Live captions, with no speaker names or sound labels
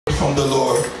from the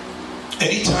Lord.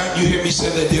 Anytime you hear me say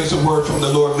that there's a word from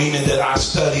the Lord, meaning that I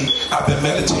study, I've been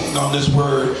meditating on this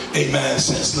word, amen,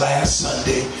 since last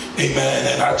Sunday, amen.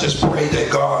 And I just pray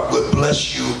that God would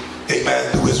bless you,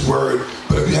 amen, through his word.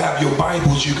 But if you have your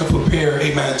Bibles, you can prepare,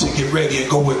 amen, to get ready and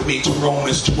go with me to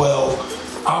Romans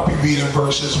 12. I'll be reading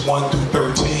verses 1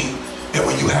 through 13. And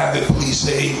when you have it, please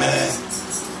say amen.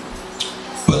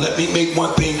 But let me make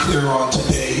one thing clear on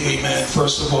today, amen.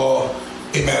 First of all,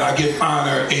 amen, I give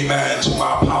honor, amen, to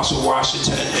my Apostle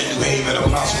Washington in New Haven,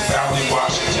 Apostle Baldwin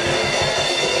Washington.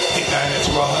 Amen, and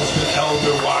to our husband,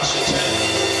 Elder Washington,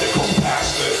 the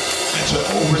co-pastor, and to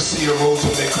overseer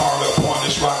Rosamond Carter upon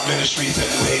this Rock Ministries in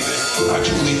New Haven. I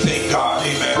truly thank God,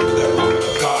 amen, for that woman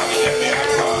of God and that man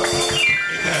of God.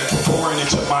 Amen, for pouring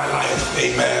into my life,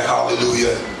 amen,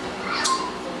 hallelujah.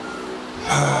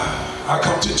 I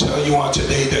come to tell you on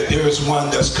today that there is one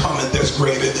that's coming that's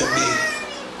greater than me.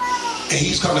 And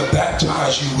he's going to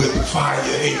baptize you with fire,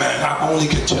 amen. I only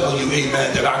can tell you,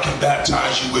 amen, that I can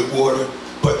baptize you with water.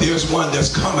 But there's one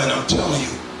that's coming, I'm telling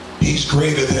you. He's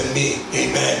greater than me,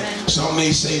 amen. Some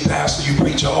may say, Pastor, you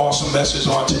preach an awesome message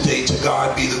on today. To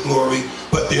God be the glory.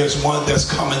 But there's one that's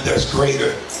coming that's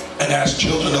greater. And as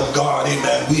children of God,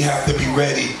 amen, we have to be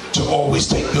ready to always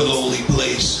take the lowly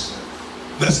place.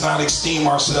 Let's not esteem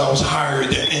ourselves higher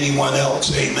than anyone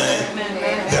else, amen.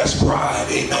 That's pride,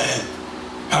 amen.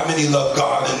 How many love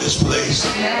God in this place?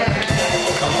 Come on.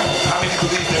 How many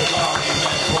believe that God,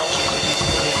 amen, brought you to this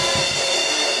place?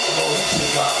 Glory to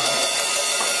God.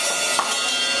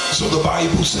 So the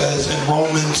Bible says in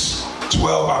Romans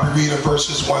 12, I'll be reading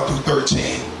verses 1 through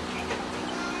 13.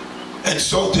 And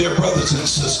so, dear brothers and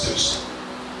sisters,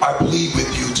 I plead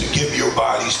with you to give your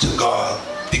bodies to God,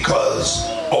 because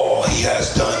all he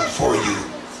has done for you.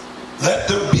 Let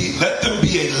them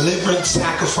be a living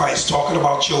sacrifice, talking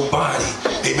about your body.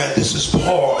 Amen. This is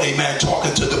Paul, amen,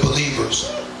 talking to the believers.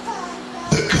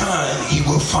 The kind he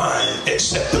will find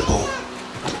acceptable.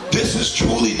 This is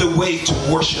truly the way to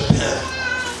worship him.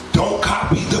 Don't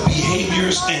copy the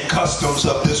behaviors and customs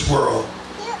of this world,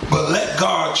 but let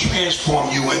God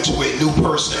transform you into a new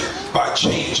person by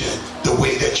changing the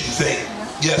way that you think.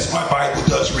 Yes, my Bible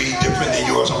does read different than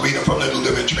yours. I'm reading from the New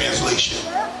Living Translation.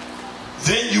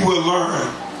 Then you will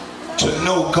learn to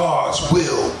know God's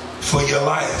will for your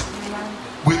life,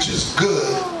 which is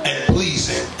good and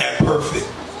pleasing and perfect.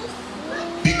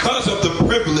 Because of the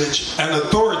privilege and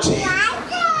authority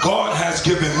God has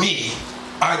given me,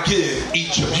 I give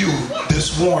each of you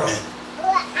this warning.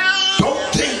 Don't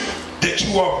think that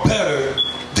you are better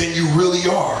than you really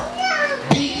are.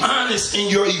 Be honest in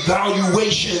your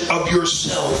evaluation of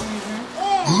yourself,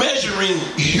 measuring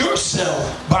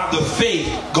yourself by the faith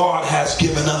God has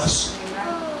given us.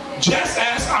 Just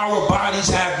as our bodies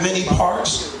have many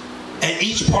parts, and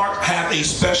each part have a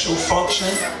special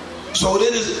function, so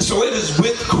it is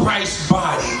with Christ's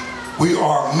body. We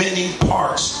are many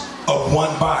parts of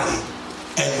one body,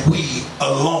 and we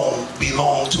alone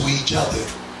belong to each other.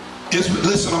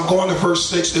 Listen, I'm going to verse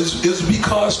 6. It's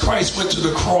because Christ went to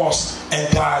the cross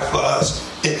and died for us.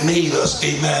 It made us,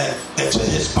 amen, into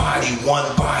his body,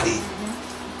 one body.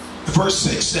 Verse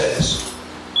 6 says,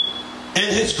 in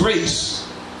his grace,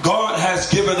 God has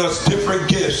given us different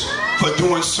gifts for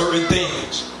doing certain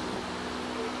things.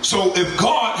 So if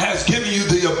God has given you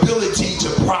the ability to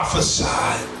prophesy,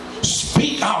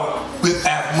 speak out with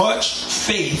as much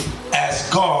faith as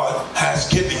God has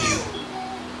given you.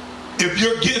 If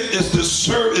your gift is to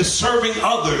serve, is serving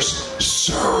others,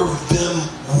 serve them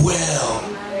well.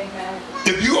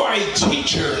 If you are a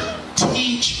teacher,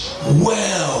 teach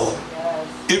well.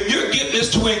 If your gift is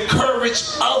to encourage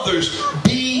others,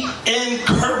 be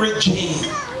encouraging.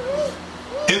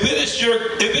 If it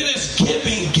is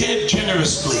giving, give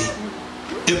generously.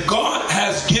 If God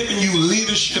has given you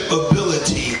leadership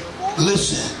ability,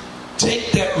 listen,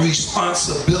 take that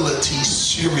responsibility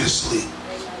seriously.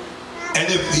 And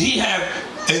if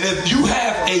you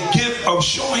have a gift of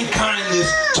showing kindness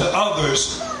to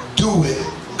others, do it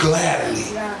gladly.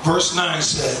 Verse 9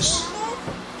 says,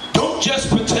 don't just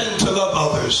pretend to love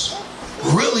others.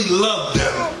 Really love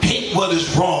them. Hate what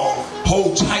is wrong.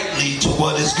 Hold tightly to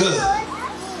what is good.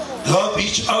 Love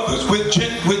each other with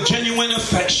genuine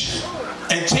affection,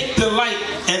 and take delight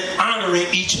in honoring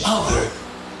each other.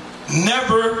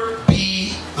 Never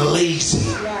be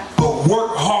lazy, but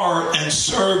work hard and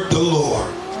serve the Lord.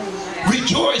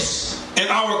 Rejoice in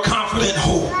our confident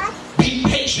hope. Be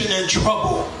patient in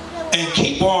trouble, and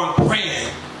keep on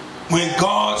praying. When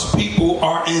God's people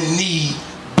are in need,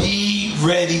 be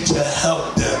ready to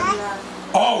help them.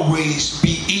 Always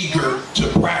be eager to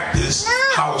practice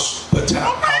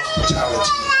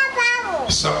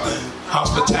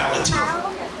hospitality.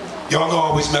 Y'all know I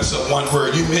always mess up one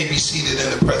word. You may be seated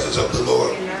in the presence of the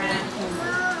Lord.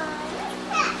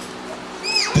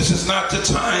 This is not the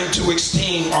time to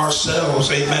esteem ourselves,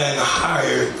 amen,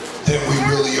 higher than we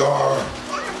really are.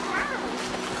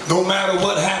 No matter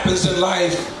what happens in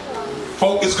life,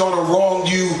 folk is going to wrong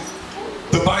you.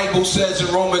 The Bible says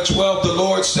in Romans 12, the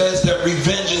Lord says that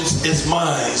revengeance is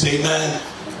mine, amen.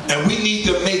 And we need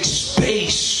to make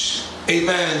space,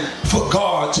 amen, for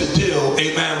God to deal,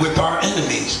 amen, with our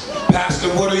enemies. Pastor,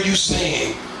 what are you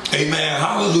saying? Amen,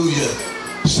 hallelujah.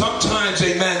 Sometimes,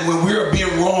 amen, when we're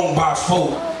being wronged by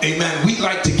folk, amen, we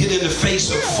like to get in the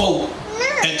face of folk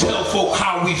and tell folk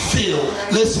how we feel.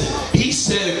 Listen, he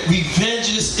said,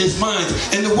 revengeance is mine.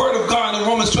 In the word of God in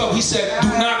Romans 12, he said, do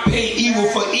not pay evil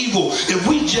for evil. If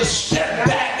we just step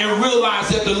back and realize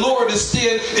that the Lord is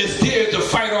there to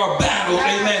fight our battles,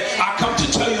 amen, I come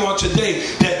to tell you on today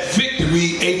that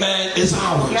victory, amen, is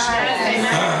ours.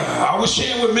 I was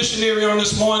sharing with missionary on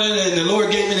this morning, and the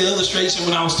Lord gave me the illustration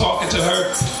when I was talking to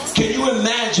her. Can you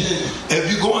imagine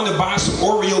if you're going to buy some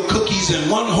Oreo cookies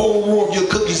and one whole row of your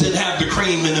cookies didn't have the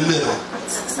cream in the middle?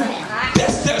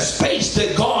 That's that space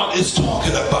that God is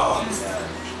talking about.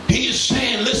 He is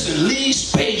saying, listen, leave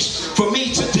space for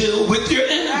me to deal with your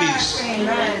enemies.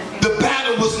 The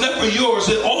battle was never yours.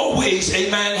 It always,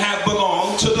 amen, have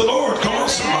belonged to the Lord. Come on,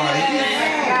 somebody.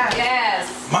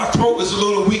 My throat is a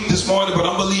little weak this morning, but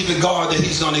I'm believing God that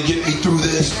he's going to get me through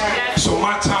this. So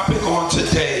my topic on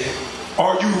today,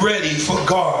 are you ready for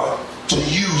God to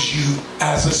use you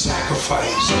as a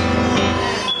sacrifice?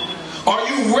 Are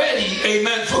you ready,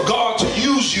 amen, for God to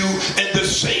use you in the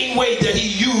same way that he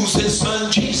used his son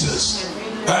Jesus?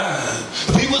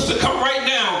 If he was to come right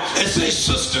now and say,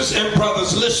 sisters and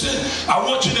brothers, listen, I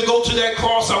want you to go to that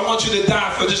cross. I want you to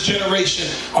die for this generation.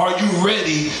 Are you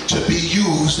ready to be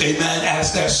used, amen,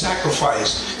 as that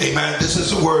sacrifice? Amen. This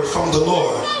is a word from the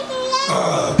Lord.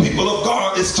 People of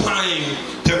God, it's time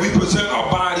that we present our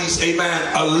bodies,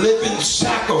 amen, a living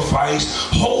sacrifice,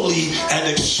 holy and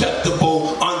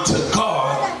acceptable unto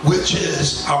God, which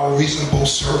is our reasonable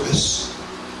service.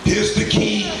 Here's the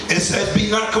key. It says, be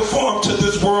not conformed to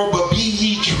this world, but be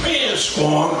ye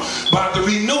transformed by the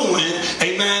renewing,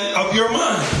 amen, of your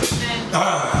mind.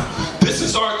 This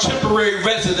is our temporary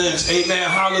residence, amen,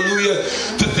 hallelujah.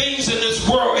 The things in this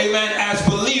world, amen, as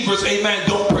believers, amen,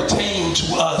 don't pertain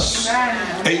to us.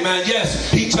 Amen.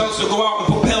 Yes, he tells us to go out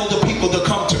and propel the people to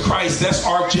come to Christ. That's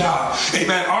our job.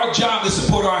 Amen. Our job is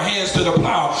to put our hands to the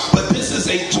plow. But this is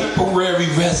a temporary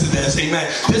residence.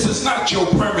 Amen. This is not your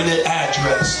permanent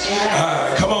address.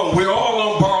 Come on. We're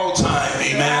all on borrowed time.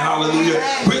 Amen. Hallelujah.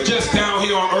 We're just down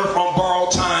here on earth on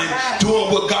borrowed time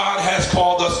doing what God has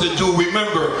called us to do.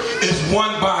 Remember, it's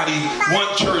one body,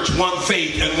 one church, one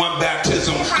faith, and one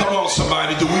baptism. Come on,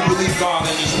 somebody. Do we believe God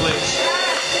in this place?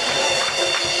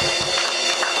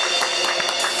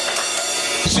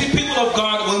 See, people of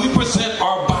God, when we present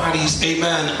our bodies,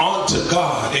 amen, unto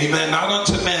God, amen, not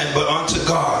unto man, but unto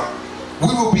God, we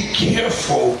will be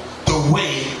careful the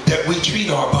way that we treat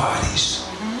our bodies.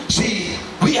 See,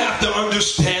 we have to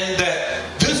understand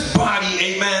that this body,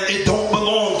 amen, it don't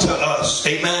belong to us,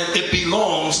 amen, it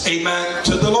belongs, amen,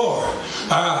 to the Lord.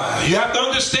 You have to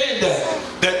understand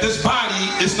that this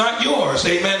body is not yours,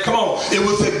 amen, come on. It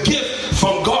was a gift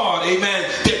from God,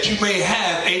 amen, that you may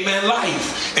have, amen,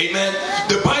 life, amen.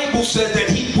 The Bible said that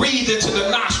he breathed into the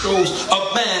nostrils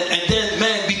of man, and then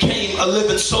man became a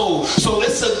living soul. So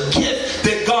it's a gift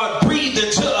that God breathed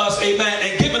into us, amen,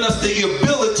 and given us the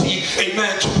ability,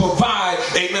 amen, to provide,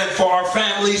 amen, for our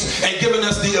families, and given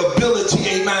us the ability,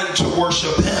 amen, to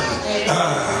worship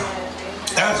him.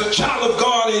 As a child of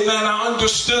God, amen, I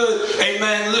understood,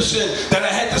 amen, listen, that I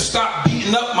had to stop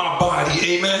beating up my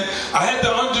body, amen. I had to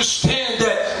understand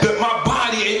that my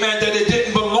body, amen, that it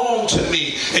didn't belong to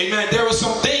me, amen. There were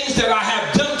some things that I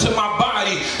have done to my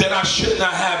body that I should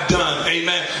not have done,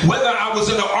 amen. Whether I was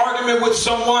in an argument with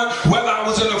someone, whether I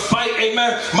was in a fight,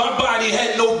 amen, my body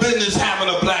had no business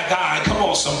having a black eye. Come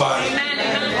on, somebody.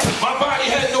 My body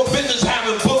had no business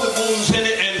having bullet wounds in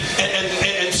it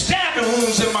and stabbing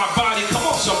wounds in my body. Come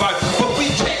on, somebody. But we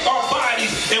take our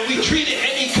bodies and we treat it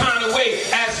any kind of way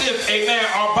as if, amen,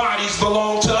 our bodies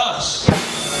belong to us.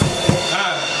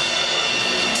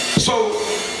 So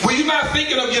when you're not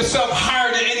thinking of yourself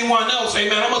higher than anyone else,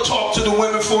 amen, I'm going to talk to the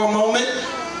women for a moment.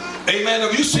 Amen.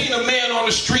 Have you seen a man on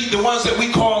the street, the ones that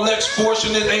we call less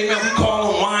fortunate, amen, we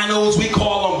call them winos, we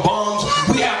call them bums,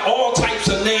 we have all types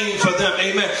of names for them,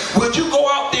 amen. Would you go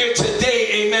out there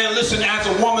today, amen, listen, as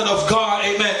a woman of God,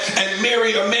 amen, and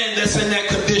marry a man that's in that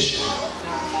condition?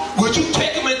 Would you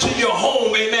take him into your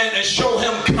home, amen, and show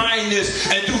him kindness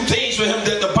and do things for him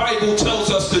that the Bible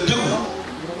tells us to do?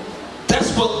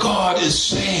 That's what what God is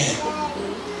saying.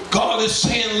 God is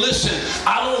saying, listen,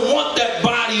 I don't want that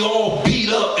body all beat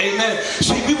up. Amen.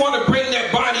 See, we want to bring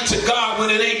that body to God when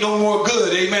it ain't no more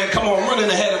good. Amen. Come on, I'm running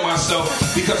ahead of myself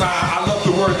because I love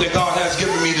the word that God has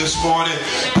given me this morning.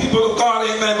 People of God,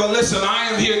 amen. But listen, I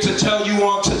am here to tell you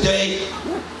on today,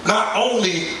 not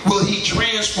only will he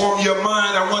transform your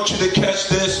mind, I want you to catch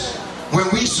this. When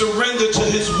we surrender to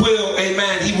his will,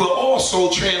 amen, he will also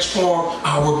transform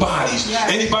our bodies.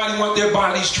 Yes. Anybody want their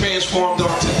bodies transformed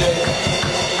on today?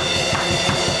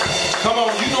 Come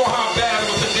on, you know how bad of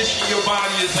a condition your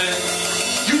body is in.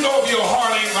 You know if your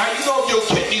heart ain't right. You know if your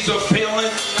kidneys are failing.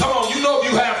 Come on, you know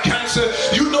if you have cancer.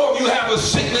 You know if you have a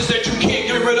sickness that you can't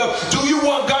get rid of. Do you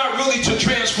want God really to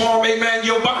transform, amen,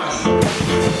 your body?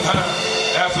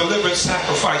 As a living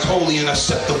sacrifice, holy and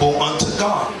acceptable unto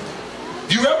God.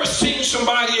 You ever seen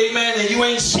somebody, amen, and you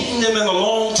ain't seen them in a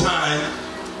long time,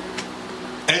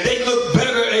 and they look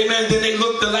better, amen, than they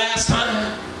looked the last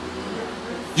time?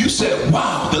 You said,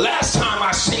 wow, the last time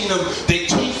I seen them, their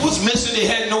teeth was missing, they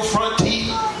had no front teeth.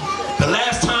 The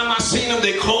last time I seen them,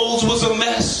 their clothes was a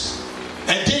mess.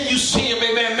 And then you see them,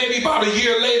 amen, maybe about a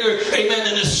year later, amen,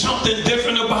 and there's something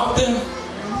different about them.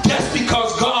 That's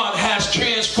because God has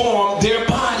transformed their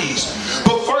bodies.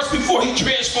 But first, before he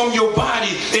transforms your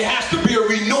body, it has to be a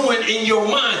renewing in your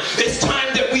mind. It's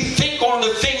time that we think on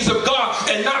the things of God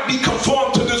and not be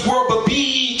conformed to this world, but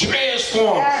be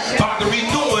transformed by the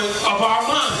renewing of our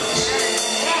minds.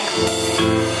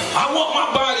 I want my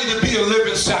body to be a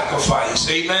living sacrifice,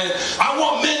 amen. I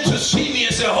want men to see me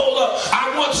and say, hold up,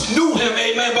 I once knew him,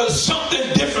 amen, but something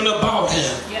different about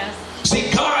him. Yes.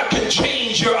 See, God can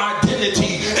change your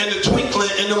identity in the twinkling,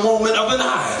 in the moment of an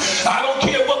eye. I don't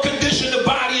care what condition the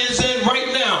body is in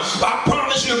right now. I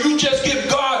promise you, if you just give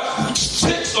God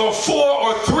 6 or 4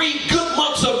 or 3 good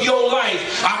months of your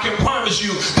life, I can promise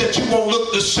you that you won't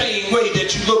look the same way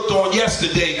that you looked on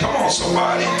yesterday. Come on,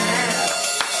 somebody.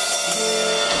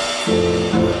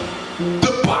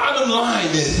 The bottom line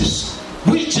is,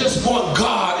 we just want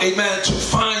God, amen, to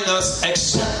find us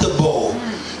acceptable.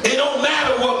 It don't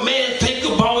matter what man think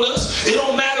about us. It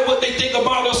don't matter what they think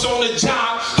about us on the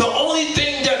job. The only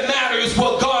thing that matters is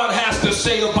what God has to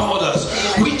say about us.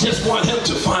 We just want him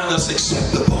to find us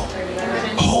acceptable,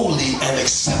 holy and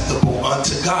acceptable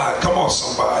unto God. Come on,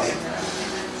 somebody.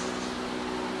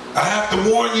 I have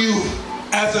to warn you,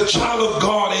 as a child of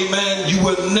God, amen, you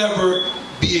will never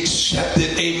be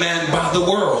accepted, amen, by the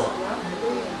world.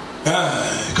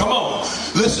 Come on.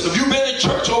 Listen, if you've been in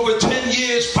church over 10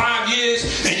 years, 5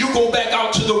 years, and you go back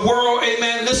out to the world,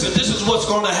 amen, listen, this is what's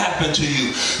going to happen to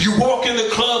you. You walk in the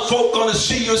club, folk going to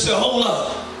see you and say, hold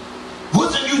up.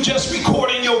 Wasn't you just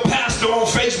recording your pastor on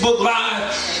Facebook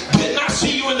Live? Didn't I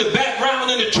see you in the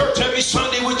background in the church every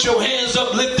Sunday with your hands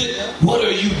uplifted? What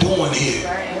are you doing here?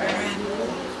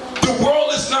 The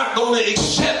world is not going to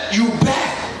accept you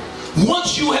back.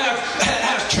 Once you have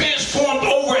transformed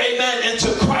over, amen, into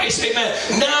Christ, amen,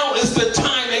 now is the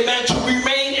time, amen, to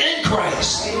remain in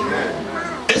Christ.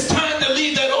 Amen. It's time to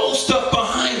leave that old stuff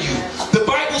behind you. The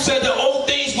Bible said that old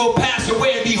things will pass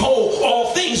away, and behold,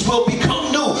 all things will become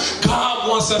new. God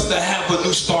wants us to have a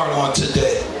new start on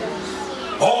today.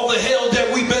 All the hell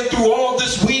that we've been through all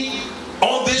this week,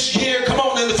 all this year, come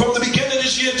on, and from the beginning of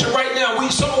this year to right now,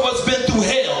 some of us been through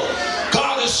hell.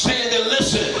 God is saying that,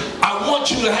 listen, I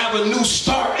want you to have a new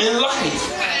start in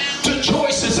life. The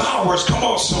choice is ours. Come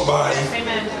on, somebody.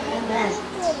 Amen.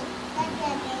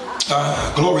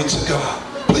 Glory to God.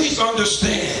 Please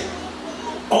understand,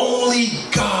 only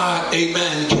God,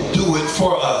 amen, can do it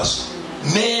for us.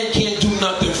 Man can't do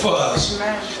nothing for us.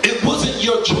 It wasn't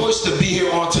your choice to be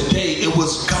here on today. It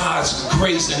was God's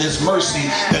grace and his mercy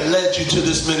that led you to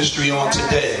this ministry on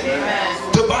today.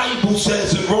 The Bible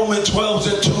says in Romans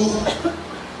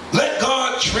 12:2, let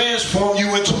God transform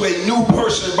you into a new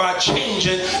person by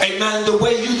changing, amen, the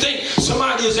way you think.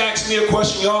 Somebody has asked me a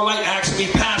question. Y'all like asking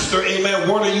me, Pastor, amen,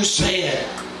 what are you saying?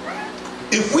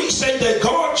 If we say that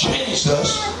God changed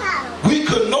us, we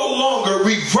could no longer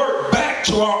revert back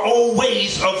to our old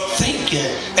ways of thinking.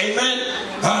 Amen.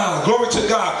 Glory to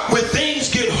God. When things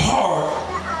get hard,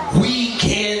 we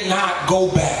cannot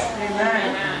go back.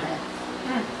 Amen.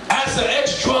 As an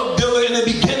ex-drug dealer in the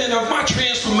beginning of my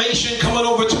transformation coming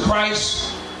over to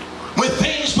Christ, when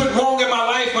things went wrong in my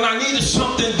life, when I needed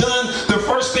something done, the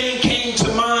first thing came to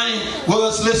mind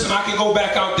was, listen, I can go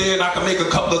back out there and I can make a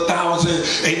couple of thousand,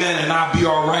 amen, and I'll be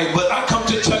all right. But I come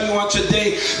to tell you on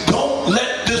today, don't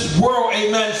let this world,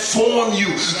 amen, form you.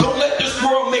 Don't let this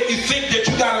world make you think that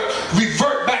you got to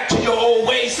revert back to your old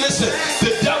ways. Listen,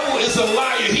 the devil is a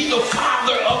liar. He's the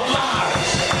father of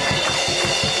lies.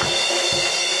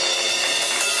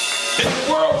 In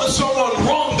the world, when someone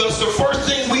wronged the first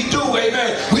thing we do,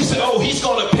 amen, we say, oh, he's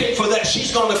going to pay for that,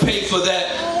 she's going to pay for that.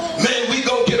 Man, we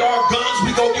go get our guns,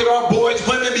 we go get our boys.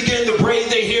 Women begin to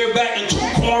braid their hair back in 2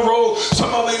 cornrows.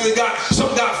 Some of them even got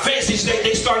fancy.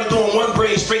 They started doing one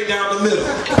braid straight down the middle.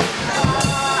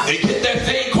 They get that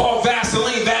thing called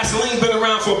Vaseline. Vaseline's been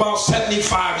around for about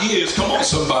 75 years. Come on,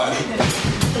 somebody.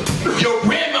 Your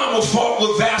grandmama fought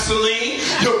with Vaseline.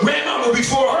 Your grandmama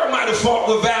before her might have fought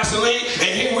with Vaseline. And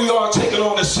here we are taking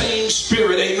on the same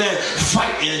spirit, amen,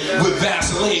 fighting with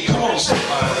Vaseline. Come on,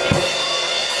 somebody.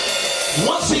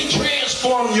 Once he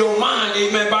transformed your mind,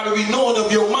 amen, by the renewing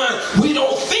of your mind, we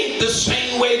don't think the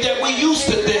same way that we used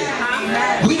to think.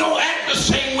 We don't act the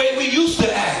same way we used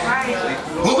to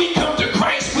act. When we come to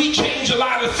Christ, we change a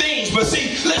lot of things. But see,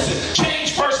 listen,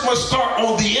 change first must start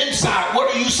on the inside.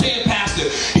 What are you saying, Pastor?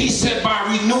 He said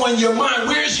by renewing your mind.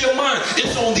 Where's your mind?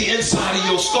 It's on the inside of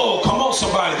your skull. Come on,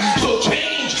 somebody. So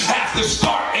change has to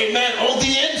start, amen, on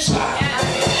the inside.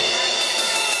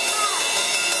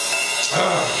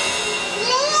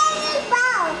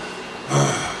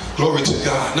 Glory to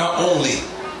God. Not only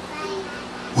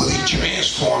will he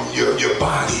transform your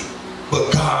body,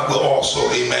 but God will also,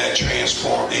 amen,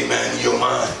 transform, amen, your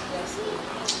mind.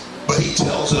 But he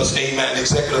tells us, amen,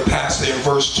 executive pastor in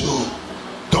verse 2,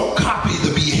 don't copy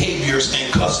the behaviors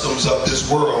and customs of this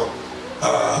world.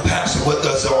 Pastor, what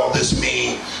does all this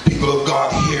mean? People of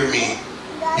God, hear me.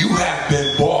 You have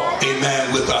been bought,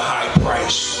 amen, with a high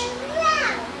price.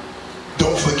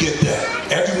 Don't forget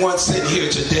that. Everyone sitting here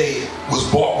today was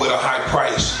bought with a high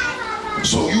price.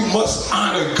 So you must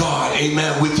honor God,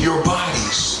 amen, with your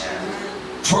bodies.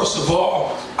 First of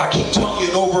all, I keep telling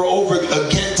you over and over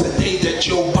again today that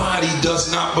your body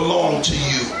does not belong to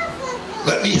you.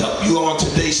 Let me help you on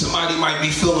today. Somebody might be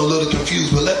feeling a little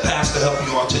confused, but let Pastor help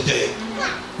you on today.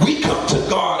 We come to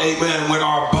God, amen, when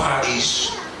our bodies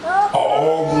are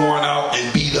all worn out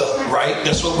and beat up, right?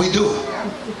 That's what we do.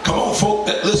 Come on, folk,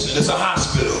 listen, it's a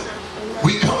hospital.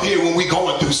 We come here when we're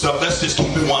going through stuff. Let's just keep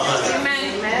it 100.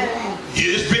 Amen.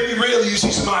 It's very rarely you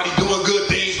see somebody doing good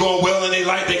things, going well in their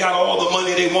life. They got all the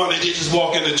money they want and they just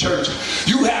walk into church.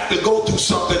 You have to go through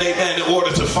something, amen, in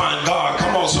order to find God.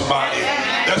 Come on, somebody.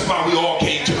 That's why we all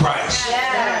came to Christ.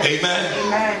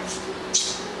 Amen.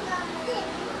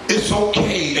 It's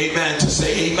okay, amen, to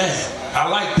say amen. I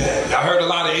like that. I heard a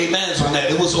lot of amens on that.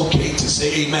 It was okay to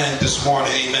say amen this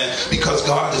morning, amen, because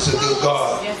God is a good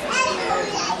God.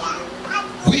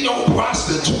 We don't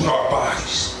prostitute our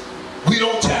bodies. We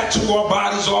don't tattoo our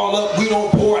bodies all up. We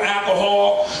don't pour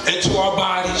alcohol into our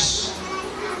bodies.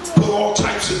 Put all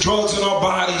types of drugs in our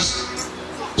bodies.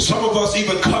 Some of us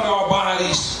even cut our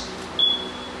bodies.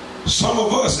 Some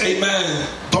of us, amen,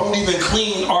 don't even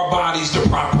clean our bodies the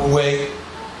proper way.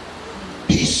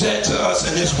 He said to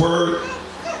us in his word,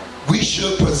 we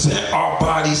should present our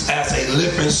bodies as a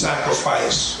living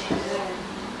sacrifice.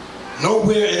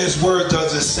 Nowhere in his word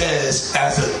does it says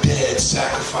as a dead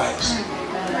sacrifice.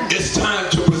 It's time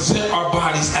to present our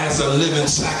bodies as a living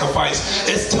sacrifice.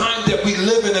 It's time that we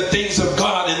live in the things of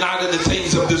God and not in the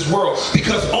things of this world.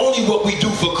 Because only what we do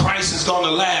for Christ is going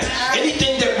to last.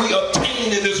 Anything that we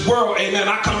obtain in this world, amen,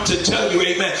 I come to tell you,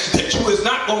 amen, that you is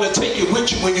not going to take it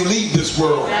with you when you leave this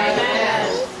world.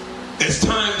 Amen. It's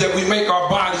time that we make our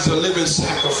bodies a living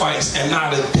sacrifice and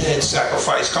not a dead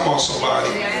sacrifice. Come on, somebody.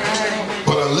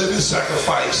 But a living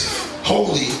sacrifice,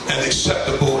 holy and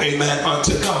acceptable, amen,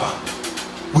 unto God,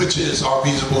 which is our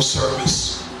reasonable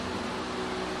service.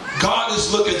 God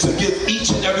is looking to give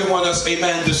each and every one of us,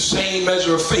 amen, the same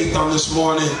measure of faith on this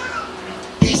morning.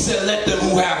 He said, let them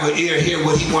who have an ear hear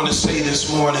what he wants to say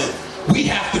this morning. We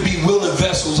have to be willing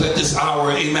vessels at this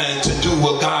hour, amen, to do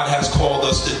what God has called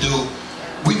us to do.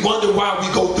 We wonder why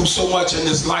we go through so much in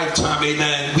this lifetime,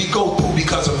 amen. We go through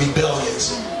because of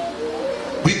rebellions.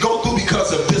 We go through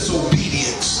because of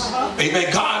disobedience.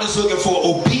 Amen. God is looking for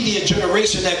an obedient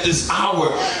generation at this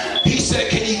hour. He said,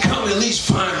 can he come at least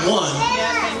find one?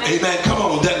 Amen. Come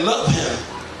on, that love him.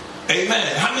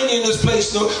 Amen. How many in this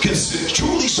place can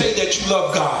truly say that you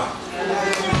love God?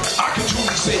 I can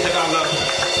truly say that I love him.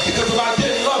 Because if I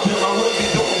didn't love him, I wouldn't be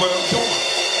doing what I'm doing.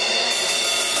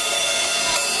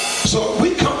 So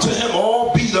we come to him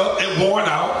all beat up and worn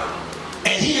out,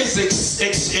 and he accepts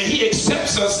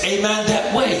us, amen,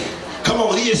 that way. Come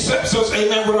on, he accepts us,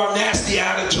 amen, with our nasty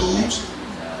attitudes,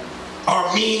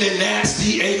 our mean and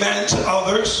nasty, amen, to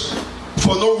others,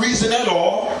 for no reason at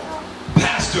all.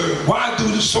 Pastor, why do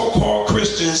the so-called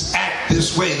Christians act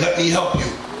this way? Let me help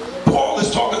you. Paul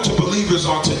is talking to believers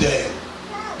on today.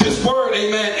 This word,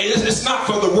 amen, it's not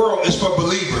for the world, it's for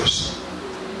believers.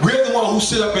 We're the one who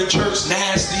sit up in church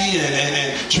nasty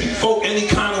and treat folk any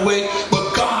kind of way.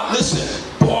 But God, listen,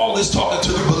 Paul is talking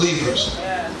to the believers.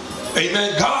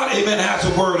 Amen. God, amen, has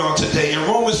a word on today. In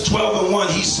Romans 12:1,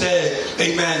 he said,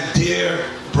 amen, dear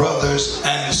brothers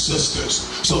and sisters.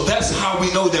 So that's how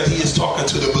we know that he is talking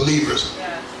to the believers.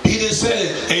 He didn't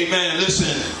say, amen,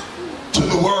 listen, to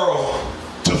the world,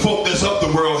 to folk that's of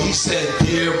the world. He said,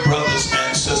 dear brothers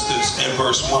and sisters in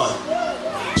verse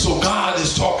 1. So God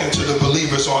is talking to the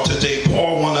believers on today.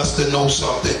 Paul wants us to know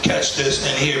something. Catch this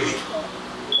and hear me.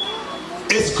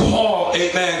 It's called,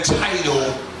 amen,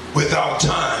 title without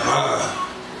time.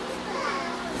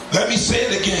 Let me say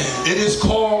it again. It is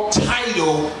called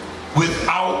title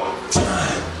without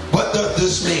time. What does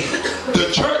this mean?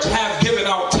 The church have given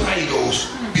out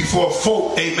titles before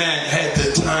folk, amen, had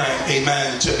the time,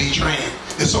 amen, to be trained.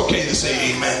 It's okay to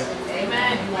say amen.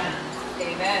 Amen.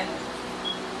 Amen.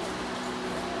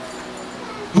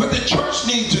 What the church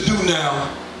needs to do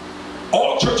now,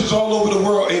 all churches all over the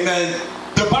world, amen,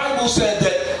 the Bible said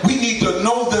that we need to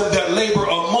know them that labor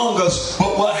among us.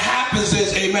 But what happens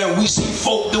is, amen, we see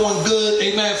folk doing good,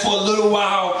 amen, for a little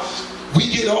while. We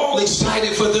get all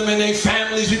excited for them and their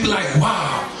families. We be like,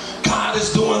 wow, God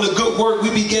is doing the good work.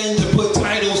 We begin to put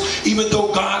titles, even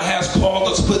though God has called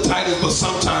us to put titles. But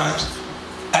sometimes,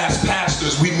 as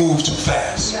pastors, we move too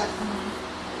fast.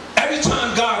 Every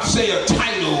time God say a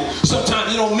title,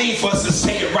 sometimes it don't mean for us to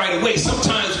say it right away.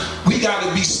 Sometimes we got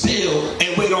to be still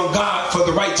and wait on God for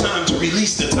the right time to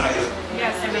release the title.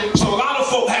 Yes, amen. So a lot of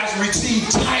folk has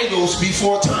received titles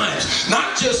before times.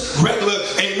 Not just regular,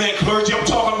 amen, clergy. I'm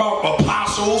talking about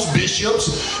apostles,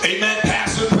 bishops, amen,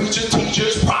 pastors, preachers,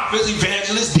 teachers, prophets,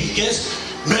 evangelists, deacons,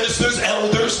 ministers,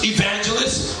 elders,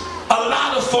 evangelists. A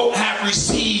lot of folk have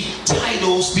received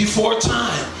titles before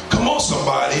time. Come on,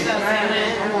 somebody.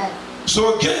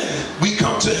 So again, we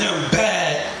come to him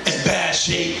bad and bad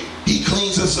shape. He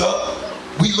cleans us up.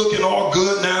 We looking all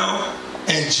good now.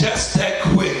 And just that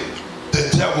quick, the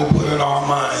devil put in our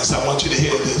minds. I want you to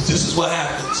hear this. This is what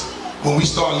happens when we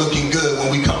start looking good,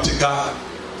 when we come to God.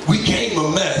 We came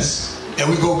a mess. And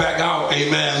we go back out,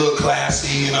 amen, a little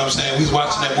classy, you know what I'm saying? We was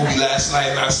watching that movie last night,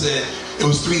 and I said, it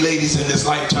was 3 ladies in this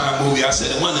Lifetime movie. I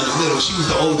said, the one in the middle, she was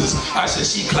the oldest. I said,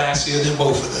 she classier than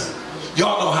both of them.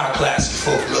 Y'all know how classy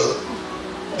folk look.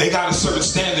 They got a certain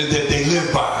standard that they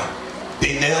live by.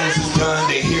 Their nails is done,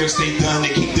 their hair stay done,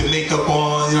 they keep their makeup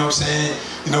on, you know what I'm saying?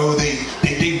 You know, they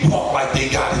walk like they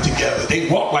got it together.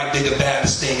 They walk like they the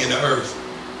baddest thing in the earth.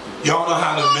 Y'all know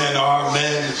how the men are.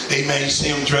 Men, amen, you see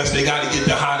them dressed, they got to get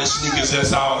the hottest sneakers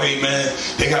that's out, amen.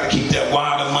 They got to keep that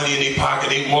wad of money in their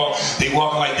pocket. They walk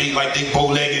like they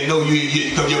bow-legged. No,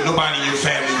 nobody in your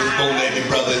family was bow-legged,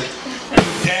 brother.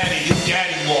 Your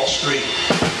daddy walks straight.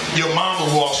 Your mama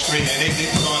walks straight, and they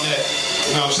put on that,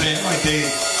 you know what I'm saying? Like they,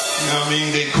 you know what I mean?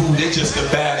 They cool. They just the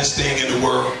baddest thing in the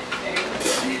world.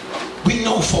 We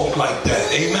know folk like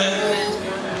that, amen.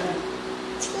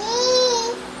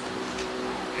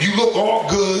 You look all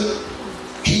good.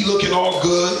 He looking all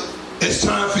good. It's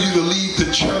time for you to leave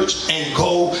the church and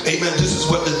go. Amen. This is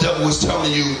what the devil is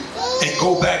telling you. And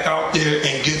go back out there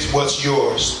and get what's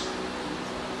yours.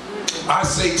 I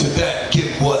say to that,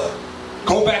 get what?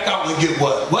 Go back out and get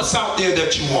what? What's out there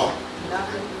that you want?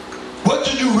 What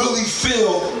do you really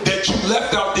feel that you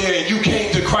left out there and you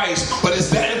came to Christ, but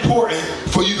it's that important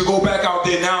for you to go back out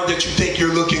there now that you think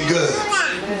you're looking good?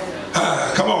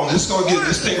 Come on, this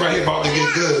thing right here about to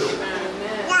get good.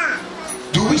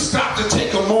 Do we stop to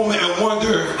take a moment and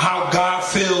wonder how God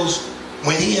feels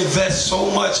when he invests so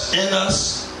much in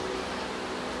us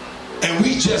and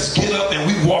we just get up and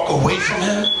we walk away from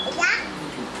him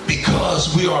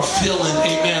because we are feeling,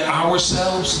 amen,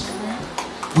 ourselves?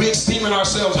 We're esteeming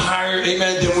ourselves higher,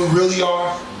 amen, than we really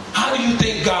are. How do you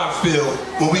think God feels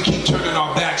when we keep turning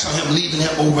our backs on him, leaving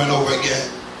him over and over again?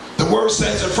 The word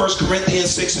says in 1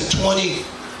 Corinthians 6:20,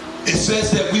 it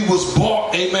says that we was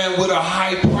bought, amen, with a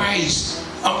high price.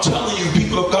 I'm telling you,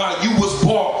 people of God, you was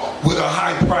bought with a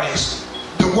high price.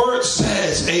 The word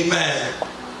says, amen,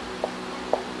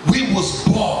 we was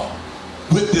bought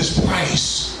with this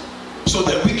price so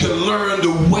that we can learn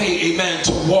the way, amen,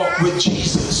 to walk with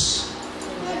Jesus.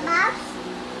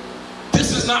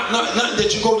 This is not nothing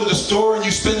that you go to the store and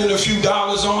you spending a few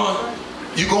dollars on.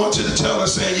 You going to the teller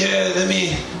saying, yeah,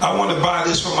 I want to buy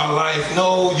this for my life.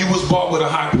 No, you was bought with a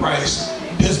high price.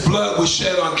 His blood was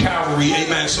shed on Calvary,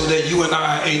 amen, so that you and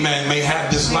I, amen, may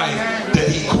have this life that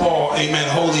he called, amen,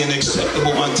 holy and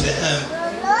acceptable unto him.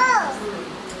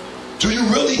 Do you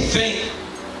really think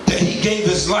that he gave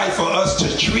his life for us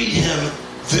to treat him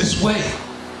this way?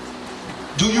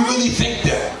 Do you really think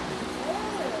that?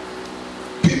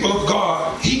 People of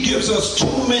God, he gives us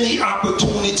too many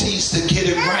opportunities to get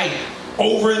it right.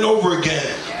 over and over again.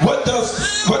 What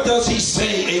does he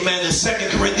say, amen, in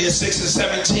 2 Corinthians 6 and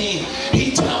 17?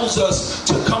 He tells us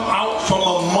to come out from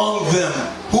among them.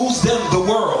 Who's them? The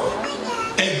world.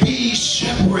 And be ye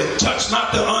separate. Touch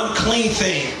not the unclean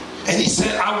thing. And he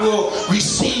said, I will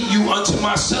receive you unto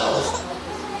myself.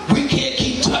 We can't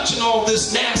keep touching all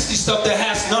this nasty stuff that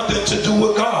has nothing to do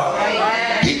with God.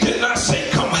 He did not say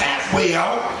come halfway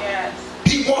out.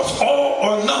 He wants all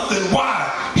or nothing. Why?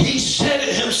 He said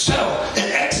it himself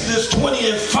in Exodus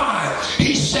 20 and 5.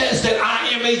 He says that I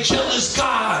am a jealous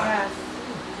God.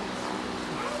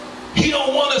 He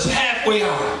don't want us halfway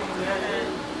out.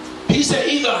 He said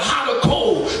either hot or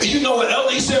cold. And you know what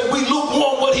else? He said we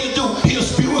lukewarm, what he'll do? He'll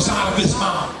spew us out of his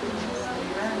mouth.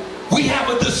 We have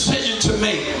a decision to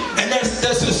make. And that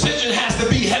decision has to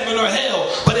be heaven or hell.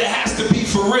 But it has to be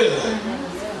for real.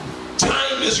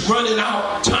 Time is running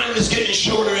out. Time is getting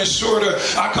shorter and shorter.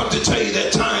 I come to tell you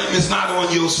that time is not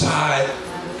on your side.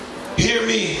 Hear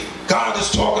me. God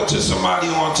is talking to somebody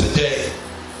on today.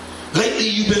 Lately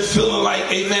you've been feeling like,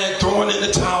 amen, throwing in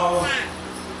the towel.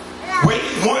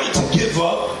 Wanting to give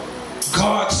up.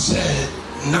 God said,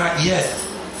 not yet.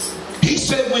 He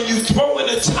said when you throw in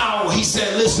the towel, he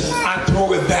said, listen, I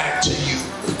throw it back to you.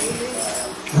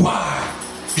 Why?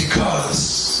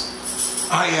 Because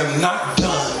I am not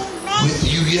done with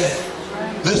you yet.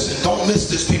 Listen, don't miss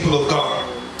this, people of God.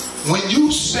 When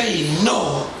you say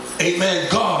no, amen,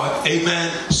 God,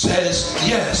 amen, says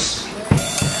yes.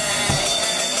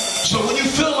 So when you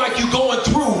feel like you're going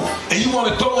through and you want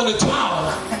to throw in the towel,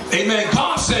 amen,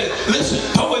 God said, listen,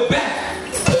 throw it back.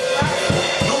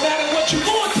 No matter what you're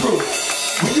going through,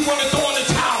 when you want to throw in the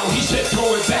towel, he said,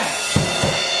 throw it back.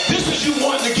 This is you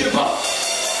wanting to give up.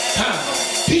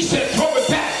 He said, throw it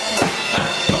back.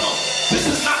 Come on. This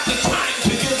is not the time to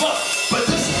give up, but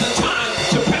this is the time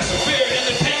to persevere in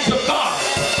the things of God.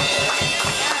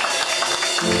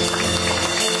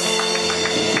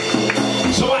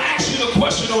 So I ask you the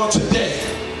question on today.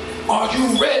 Are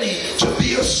you ready to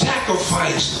be a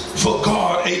sacrifice for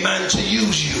God, amen, to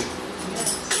use you?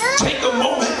 Take a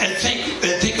moment and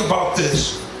think about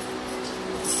this.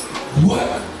 What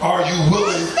are you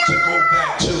willing to go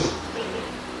back to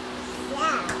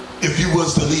if you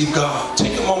was to leave God?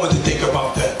 Take a moment to think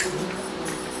about that.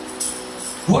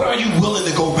 What are you willing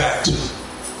to go back to?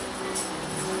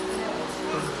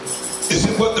 Is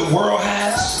it what the world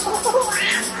has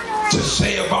to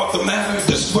say about the matter?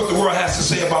 This is what the world has to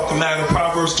say about the matter.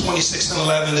 Proverbs 26 and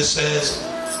 11, it says,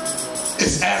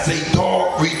 it's as a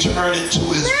dog returning to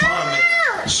his vomit,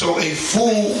 so a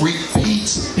fool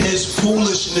repeats his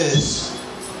foolishness.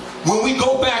 When we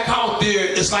go back out there,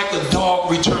 it's like a dog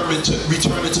returning to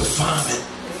vomit.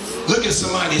 Look at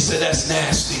somebody and say, that's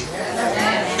nasty.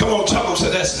 Come on, tell them, say,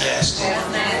 that's nasty.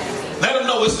 Let them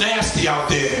know it's nasty out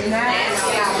there.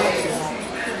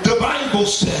 The Bible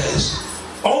says,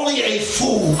 only a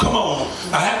fool, come on,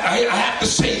 I have to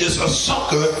say this, a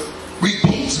sucker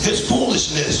repeats his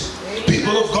foolishness.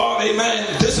 People of God, amen,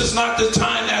 this is not the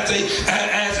time as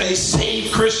a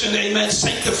saved Christian, amen,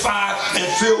 sanctified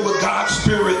and filled with God's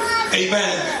Spirit,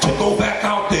 amen, to go back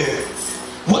out there.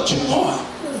 What you want?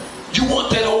 You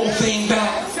want that old thing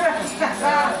back?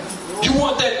 You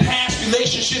want that past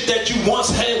relationship that you once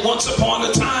had once upon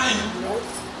a time?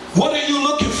 What are you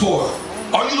looking for?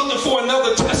 Are you looking for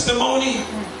another testimony?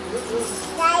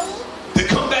 To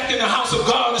come back in the house of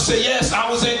God and say, yes, I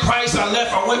was in Christ, I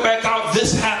left, I went back out,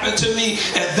 this happened to me,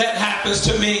 and that happens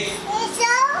to me.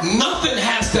 Nothing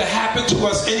has to happen to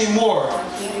us anymore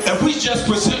if we just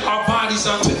present our bodies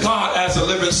unto God as a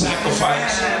living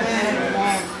sacrifice.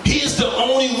 He is the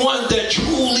only one that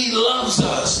truly loves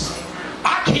us.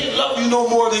 I can't love you no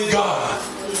more than God.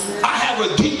 I have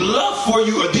a deep love for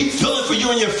you, a deep feeling for you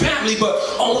and your family, but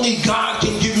only God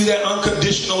can give you that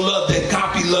unconditional love, that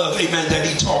agape love, amen, that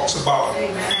he talks about.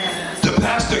 The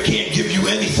pastor can't give you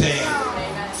anything.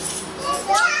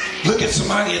 Look at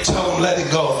somebody and tell them, let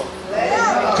it go.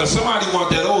 Because somebody want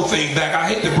that old thing back. I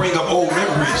hate to bring up old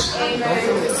memories.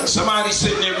 Somebody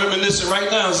sitting there reminiscing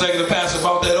right now and saying to the pastor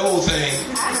about that old thing.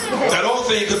 That old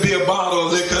thing could be a bottle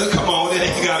of liquor. Come on, it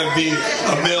ain't got to be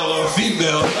a male or a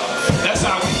female. That's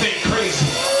how we think crazy.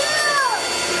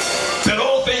 That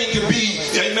old thing could be,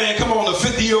 hey man, come on, a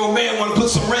 50-year-old man want to put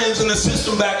some rims in the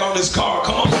system back on his car.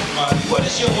 Come on, somebody. What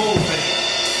is your old thing?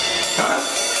 Huh?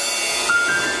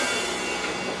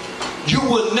 You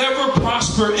will never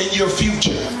prosper in your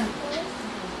future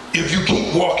if you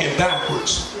keep walking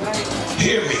backwards.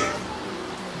 Hear me.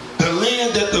 The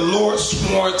land that the Lord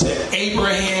swore to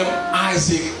Abraham,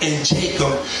 Isaac, and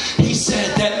Jacob, he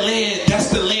said that land, that's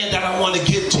the land that I want to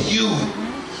give to you.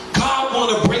 God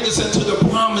want to bring us into the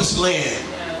promised land.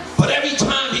 But every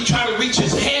time he try to reach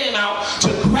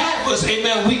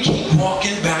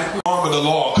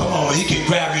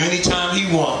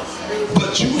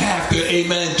But you have to,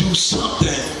 amen, do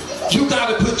something. You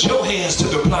got to put your hands to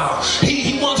the plow.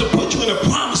 He wants to put you in a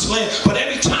promised land, but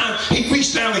every time he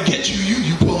reaches down to get you,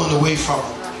 you pulling away from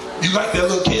him. You like that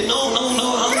little kid? No, I don't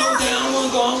know that. I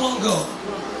want to go.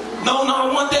 No,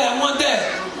 I want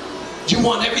that. You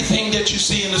want everything that you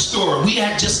see in the store. We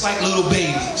act just like little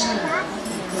babies.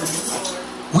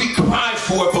 We cry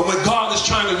for it, but when God is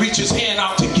trying to reach his hand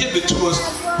out to give it to us,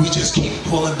 we just keep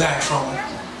pulling back from it.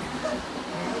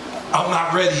 I'm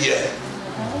not ready yet.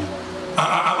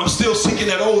 I'm still seeking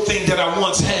that old thing that I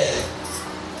once had.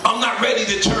 I'm not ready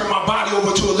to turn my body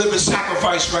over to a living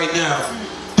sacrifice right now.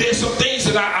 There's some things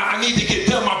that I need to get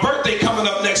done. My birthday coming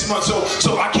up next month,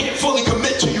 so I can't fully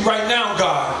commit to you right now,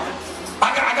 God.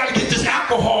 I got to get this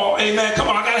alcohol, amen. Come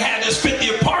on, I got to have this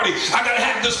 50th party. I got to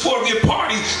have this 40th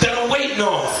party that I'm waiting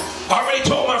on. I already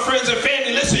told my friends and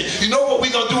family, listen, you know what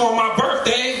we're going to do on my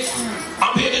birthday?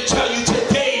 I'm here to tell you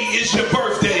today is your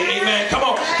birthday, amen. Come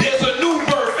on, there's a new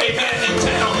birth, amen, in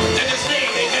town. And his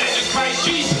name, amen, is Christ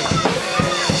Jesus.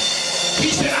 He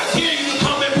said, I dare you to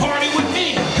come and party with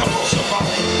me. Come on,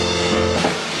 somebody.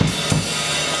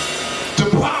 The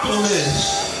problem is,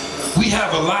 we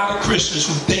have a lot of Christians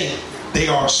who think they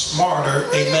are smarter,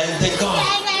 amen, than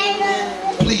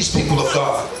God. Please, people of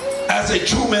God, as a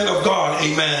true man of God,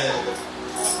 amen,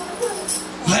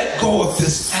 let go of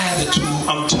this attitude.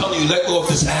 I'm telling you, let go of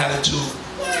this attitude.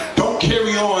 Don't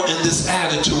carry on in this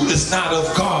attitude. It's not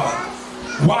of God.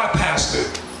 Why, Pastor?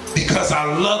 Because I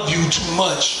love you too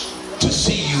much to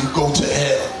see you go to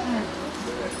hell.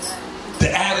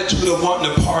 The attitude of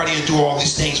wanting to party and do all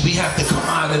these things, we have to come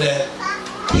out of that.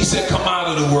 He said, come out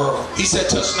of the world. He said,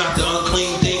 touch not the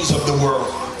unclean things of the world.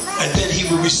 And then he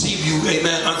will receive you,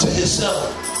 amen, unto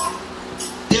himself.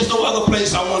 There's no other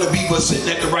place I want to be but sitting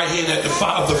at the right hand of the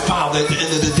Father at the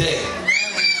end of the day.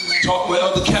 Talk with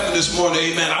Elder Kevin this morning,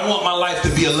 amen. I want my life to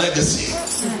be a legacy.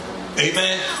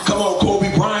 Amen. Come on,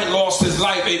 Kobe Bryant lost his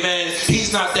life, amen.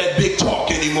 He's not that big talk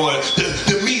anymore.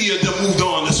 The media done moved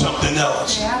on to something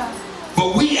else.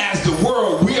 But we as the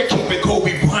world, we are keeping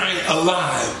Kobe Bryant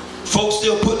alive. Folks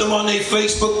still put them on their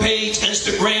Facebook page,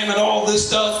 Instagram, and all this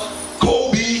stuff.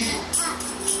 Kobe,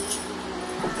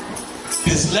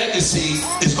 his legacy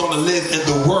is going to live in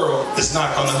the world. It's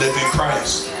not going to live in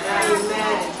Christ.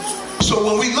 Amen. So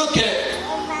when we look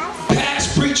at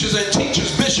past preachers and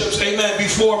teachers, bishops, amen,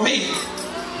 before me,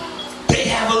 they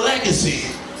have a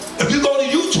legacy. If you go to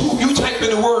YouTube, you type in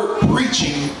the word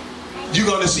preaching, you're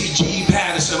going to see G.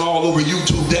 Patterson all over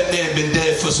YouTube. That man been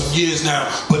dead for some years now,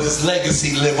 but his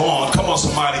legacy live on. Come on,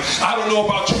 somebody. I don't know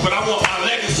about you, but I want my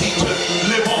legacy to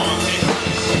live on. And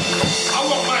I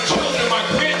want my children, my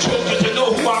grandchildren to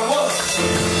know who I was.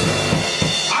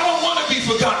 I don't want to be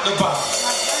forgotten about.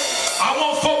 I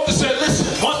want folk to say,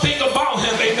 listen, one thing about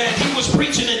him, amen, he was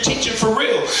preaching and teaching for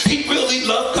real. He really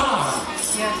loved God.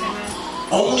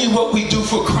 Only what we do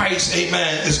for Christ,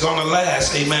 amen, is going to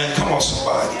last. Amen. Come on,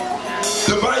 somebody.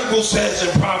 The Bible says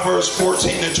in Proverbs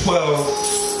 14 and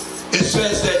 12, it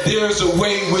says that there's a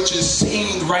way which is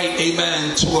seemed right,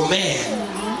 amen, to a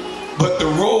man, but the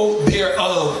road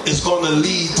thereof is going to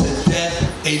lead to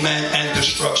death, amen, and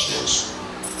destructions.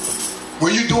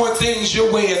 When you're doing things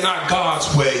your way and not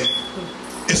God's way,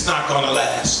 it's not going to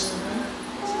last.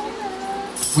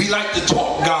 We like to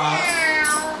talk God.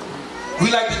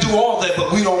 We like to do all that,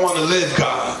 but we don't want to live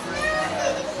God.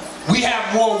 We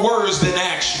have more words than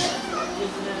action.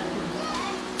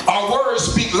 Our words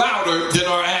speak louder than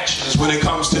our actions when it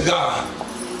comes to God.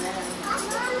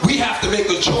 We have to make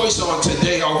a choice on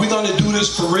today. Are we going to do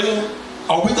this for real?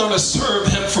 Are we going to serve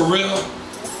him for real?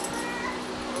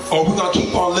 Or are we going to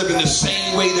keep on living the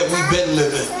same way that we've been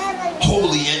living?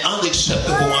 Holy and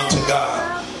unacceptable unto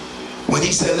God. When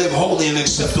he said live holy and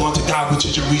acceptable unto God, which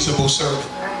is your reasonable servant.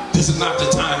 This is not the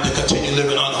time to continue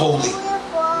living unholy.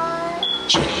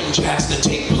 Change has to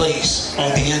take place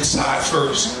on the inside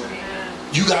first.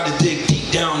 You got to dig deep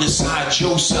down inside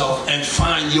yourself and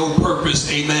find your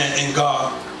purpose, amen, in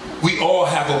God. We all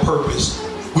have a purpose.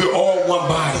 We're all one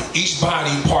body. Each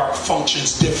body part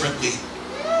functions differently.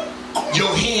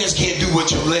 Your hands can't do what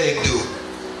your leg do.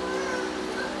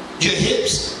 Your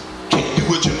hips can't do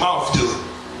what your mouth do.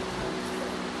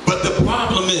 But the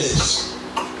problem is,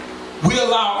 we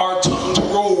allow our tongue to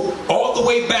roll all the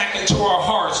way back into our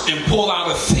hearts and pull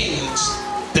out of things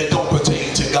that don't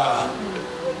pertain to God.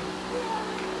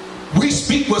 We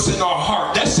speak what's in our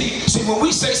heart. That's see when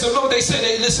we say something, they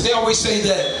say, they always say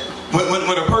that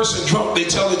when a person drunk, they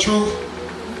tell the truth.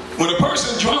 When a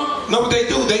person drunk, know what they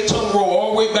do? They tongue roll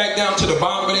all the way back down to the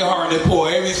bottom of their heart and they pour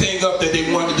everything up that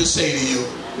they wanted to say to you.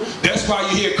 That's why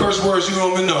you hear curse words you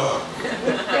don't even know.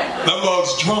 That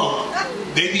mug's drunk.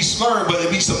 They be slurring, but it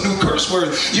be some new curse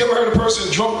words. You ever heard a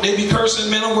person drunk, they be cursing?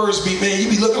 Man, them words be, man, you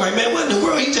be looking like, man, what in the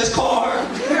world he just called her?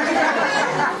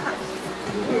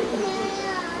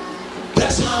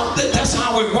 That's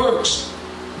how it works.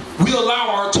 We allow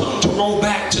our tongue to roll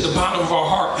back to the bottom of our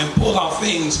heart and pull out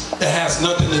things that has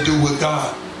nothing to do with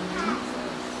God.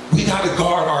 We got to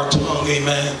guard our tongue,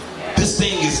 amen. This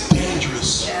thing is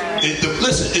dangerous.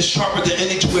 Listen, it's sharper than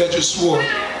any two-edged sword.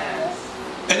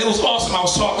 And it was awesome. I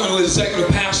was talking to the executive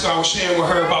pastor. I was sharing with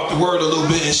her about the word a little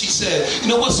bit. And she said, you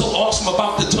know what's so awesome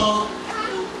about the tongue?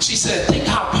 She said, think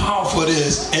how powerful it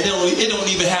is. And it don't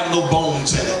even have no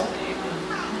bones in it.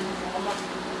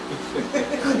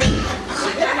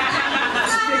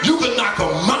 You can knock a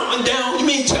mountain down. You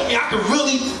mean tell me I can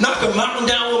really knock a mountain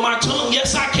down with my tongue?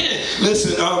 Yes, I can.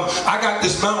 Listen, I got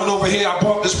this mountain over here. I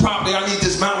bought this property. I need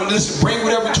this mountain. Listen, bring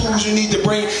whatever tools you need to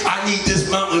bring. I need this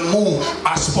mountain moved.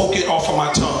 I spoke it off of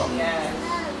my tongue.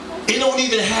 It don't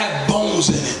even have bones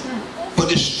in it,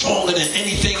 but it's stronger than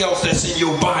anything else that's in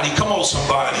your body. Come on,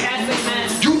 somebody.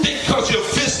 You think because your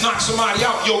fist knocks somebody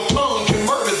out, your tongue can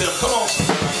murder them. Come on,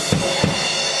 somebody.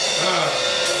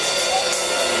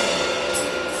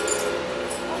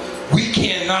 We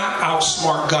cannot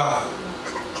outsmart God.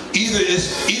 Either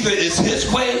it's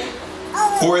his way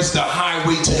or it's the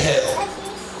highway to hell.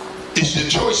 It's your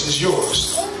choice is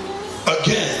yours.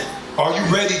 Again, are you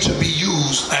ready to be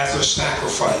used as a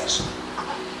sacrifice?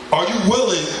 Are you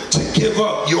willing to give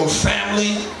up your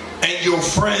family and your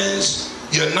friends,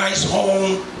 your nice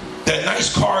home, that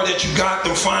nice car that you got,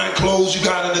 the fine clothes you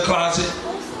got in the closet,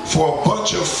 for a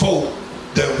bunch of folk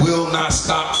that will not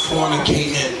stop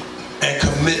fornicating and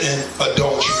committing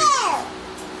adultery,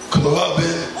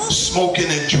 clubbing, smoking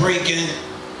and drinking,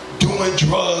 doing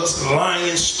drugs,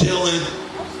 lying, stealing,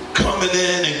 coming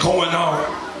in and going out?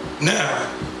 Now,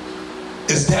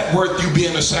 is that worth you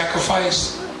being a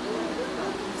sacrifice?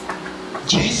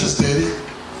 Jesus did it.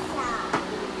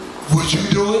 Would you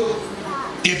do it?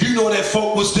 If you know that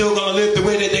folk was still going to live the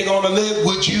way that they're going to live,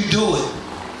 would you do it?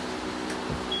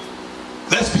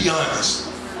 Let's be honest.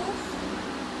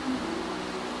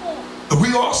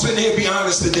 We all sitting here be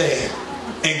honest today,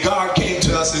 and God came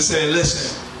to us and said,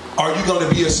 listen, are you going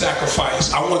to be a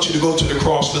sacrifice? I want you to go to the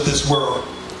cross for this world.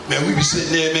 Man, we be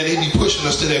sitting there, man, they be pushing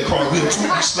us to that cross. We be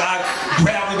slide,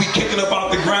 gravel, we kicking up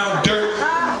out the ground, dirt.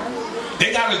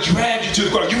 They got to drag you to the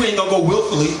cross. You ain't going to go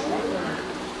willfully.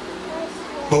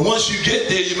 But once you get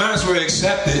there, you might as well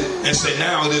accept it and say,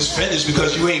 now it is finished,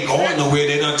 because you ain't going nowhere.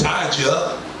 They done tied you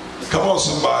up. Come on,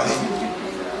 somebody.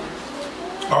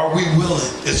 Are we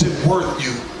willing? Is it worth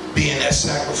you being that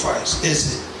sacrifice?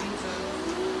 Is it?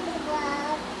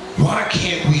 Why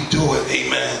can't we do it?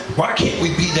 Amen. Why can't we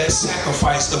be that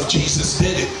sacrifice of Jesus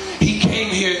did it? He came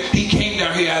here, he came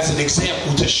down here as an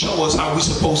example to show us how we're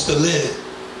supposed to live.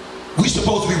 We're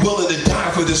supposed to be willing to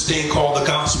die for this thing called the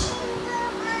gospel.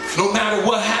 No matter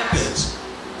what happens.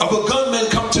 If a gunman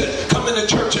come into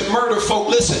church and murder folk,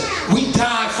 listen, we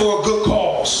died for a good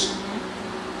cause.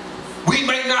 We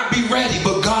may not be ready,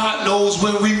 but God knows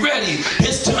when we're ready.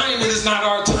 His timing is not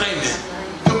our timing.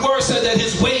 The word said that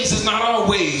his ways is not our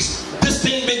ways. This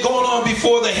thing been going on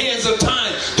before the hands of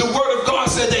time. The word of God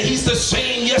said that he's the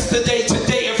same yesterday,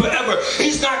 today, and forever.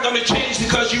 He's not going to change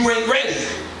because you ain't ready.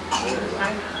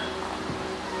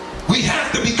 We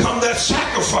have to become that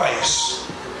sacrifice.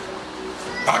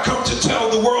 I come to tell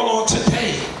the world on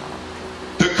today,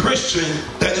 the Christian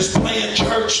that is playing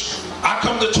church, I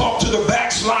come to talk to the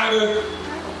backslider,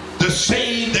 the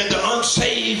saved and the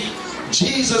unsaved.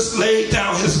 Jesus laid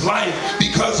down his life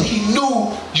because he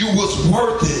knew you was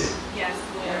worth it. Yes.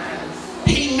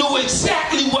 He knew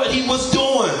exactly what he was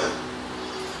doing.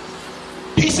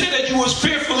 He said that you was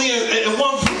fearfully and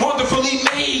wonderfully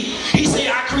made. He said,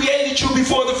 I created you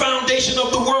before the foundation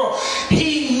of the world.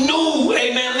 He knew,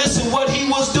 amen, listen, what he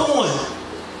was doing.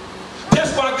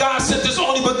 That's why God sent his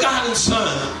only begotten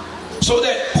son, so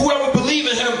that whoever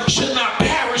believes in him should not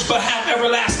perish but have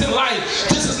everlasting life.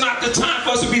 This is not the time for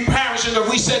us to be perishing. If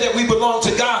we say that we belong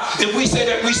to God, if we say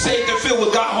that we saved and filled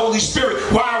with God, Holy Spirit,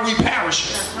 why are we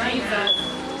perishing?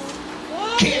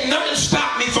 Can't nothing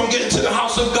stop me from getting to the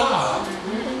house of God.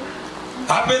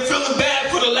 I've been feeling bad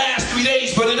for the last 3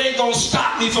 days, but it ain't going to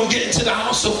stop me from getting to the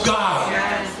house of God.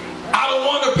 I don't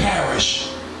want to perish.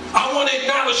 I want to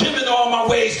acknowledge him in all my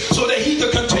ways so that he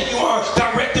can continue on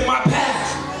directing my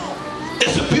path.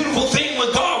 It's a beautiful thing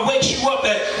when God wakes you up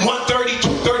at 1:30,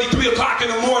 2:30, 3 o'clock in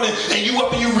the morning, and you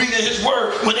up and you reading his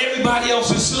word when everybody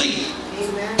else is asleep.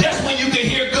 Amen. That's when you can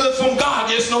hear good from God.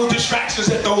 There's no distractions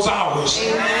at those hours.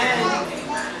 Amen.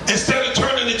 Instead of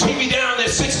turning the TV down at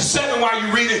 6 and 7 while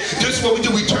you're reading, this is what we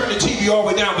do. We turn the TV all the way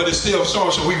way down, but it's still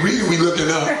showing. So we read, we looking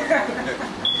up.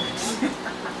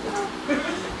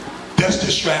 That's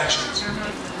distractions.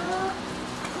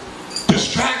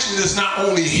 Distraction is not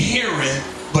only hearing,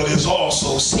 but it's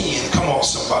also seeing. Come on,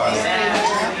 somebody.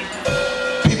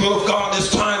 People of God,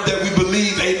 it's time that we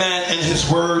believe, amen, in his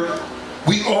word.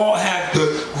 We all have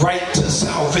the right to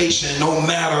salvation, no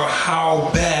matter how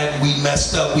bad we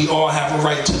messed up. We all have a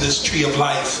right to this tree of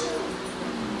life.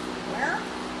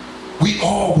 We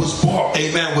all was bought,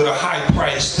 amen, with a high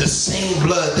price. The same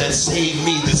blood that saved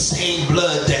me, the same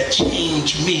blood that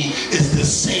changed me is the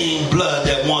same blood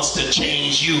that wants to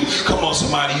change you. Come on,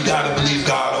 somebody, you got to believe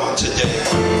God on today.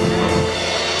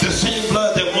 The same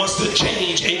blood that wants to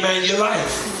change, amen, your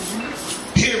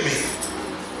life. Hear me.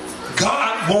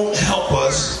 God won't help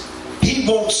us. He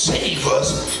won't save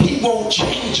us. He won't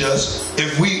change us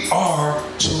if we are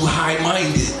too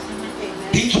high-minded.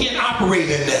 He can't operate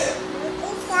in that.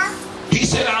 He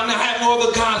said, I'll not have no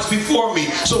other gods before me.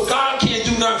 So God can't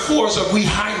do nothing for us if we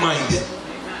high-minded.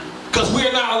 Because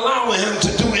we're not allowing him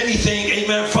to do anything,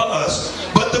 amen, for us.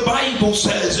 But the Bible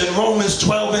says in Romans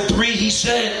 12:3, he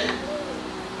said,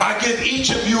 I give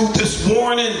each of you this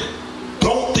warning.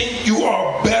 Don't think you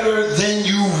are better than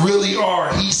you really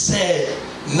are. He said,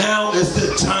 now is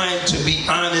the time to be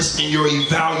honest in your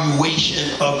evaluation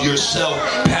of yourself.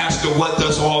 Pastor, what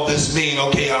does all this mean?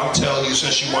 Okay, I'll tell you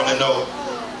since you want to know.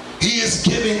 He is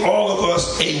giving all of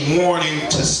us a warning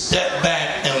to step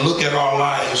back and look at our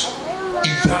lives,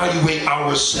 evaluate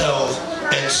ourselves,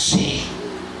 and see,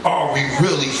 are we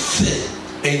really fit,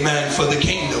 amen, for the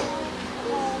kingdom?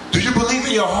 Do you believe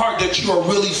in your heart that you are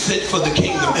really fit for the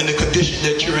kingdom in the condition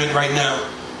that you're in right now?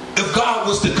 If God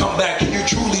was to come back and you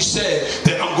truly said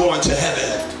that I'm going to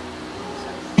heaven,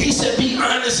 he said be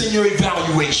honest in your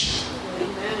evaluation.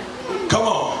 Come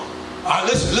on.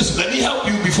 Listen, let me help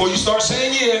you before you start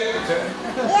saying yeah.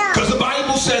 Because the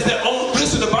Bible says that,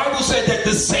 the Bible said that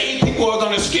the saved people are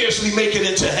going to scarcely make it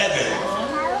into heaven.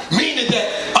 Meaning that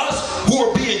us who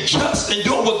are being just and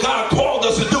doing what God called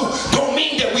us to do, don't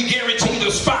mean that we guarantee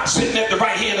the spot sitting at the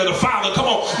right hand of the Father. Come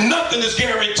on, nothing is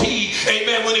guaranteed,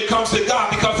 amen, when it comes to God,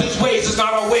 because his ways is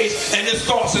not our ways and his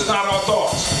thoughts is not our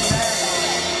thoughts.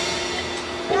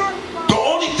 The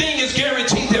only thing is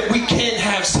guaranteed that we can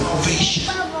have salvation.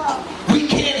 We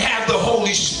can have the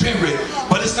Holy Spirit,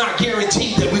 but it's not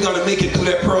guaranteed that we're going to make it through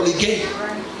that pearly gate.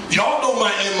 Y'all know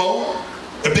my MO.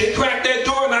 If they crack that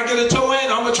door and I get a toe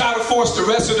in, I'm going to try to force the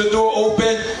rest of the door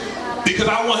open because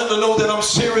I want him to know that I'm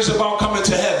serious about coming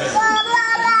to heaven.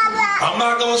 I'm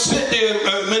not going to sit there,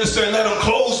 minister, and let him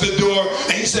close the door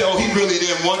and he say, oh, he really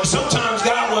didn't want it. Sometimes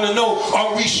God want to know,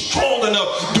 are we strong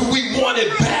enough? Do we want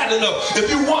it bad enough?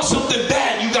 If you want something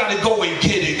bad, you got to go and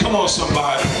get it. Come on,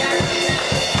 somebody.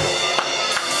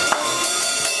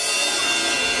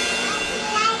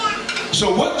 So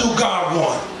what do God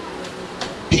want?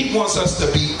 He wants us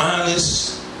to be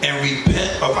honest and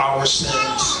repent of our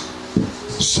sins.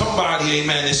 Somebody,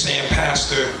 amen, is saying,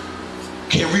 Pastor,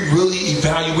 can we really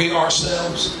evaluate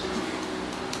ourselves?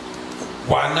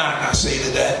 Why not? I say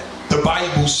to that. The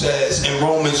Bible says in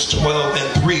Romans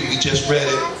 12:3, we just read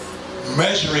it,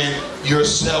 measuring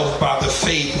yourself by the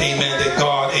faith, amen, that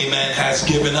God, amen, has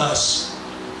given us.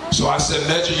 So I said,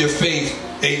 measure your faith,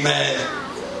 amen,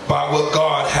 by what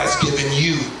God has given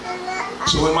you.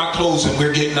 So in my closing,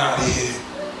 we're getting out of here.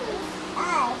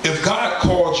 If God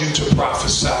called you to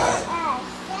prophesy,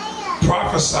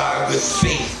 prophesy with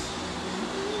faith.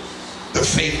 The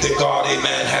faith that God,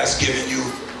 amen, has given you.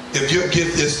 If your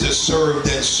gift is to serve,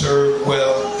 then serve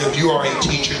well. If you are a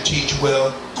teacher, teach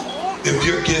well. If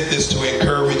your gift is to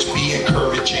encourage, be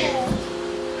encouraging.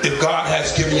 If God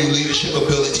has given you leadership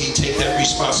ability, take that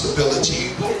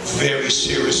responsibility very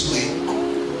seriously.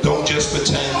 Don't just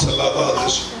pretend to love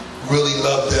others. Really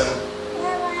love them.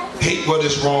 Hate what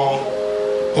is wrong.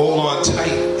 Hold on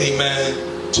tight, amen,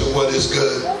 to what is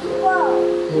good.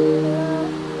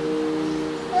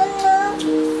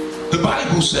 The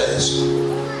Bible says,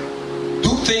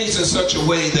 do things in such a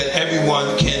way that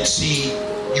everyone can see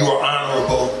you are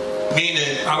honorable.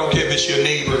 Meaning, I don't care if it's your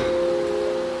neighbor.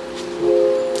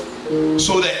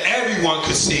 So that everyone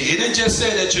can see. It didn't just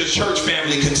say that your church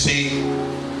family can see.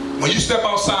 When you step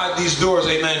outside these doors,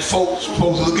 amen, folks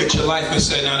look at your life and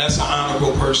say, now that's an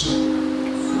honorable person.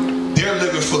 They're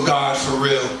living for God for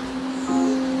real.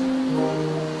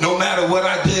 No matter what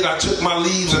I did, I took my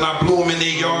leaves and I blew them in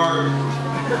their yard.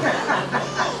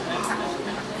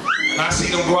 And I see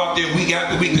them go out there week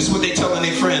after week. This is what they telling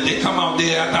their friends. They come out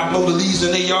there after I blow the leaves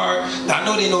in their yard. I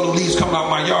know they know the leaves come out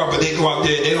my yard, but they go out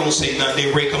there, they don't say nothing.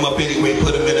 They break them up anyway,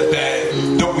 put them in a bag.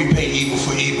 Don't repay evil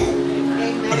for evil.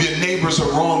 If your neighbors are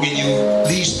wronging you,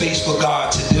 leave space for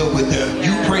God to deal with them.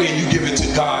 You pray and you give it to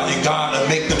God, and God will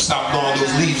make them stop blowing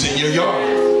those leaves in your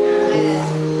yard.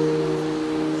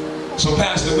 So,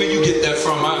 Pastor, where you get that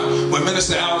from? When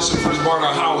Minister Allison first bought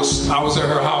her house, I was at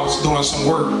her house doing some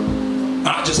work.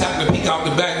 I just happened to peek out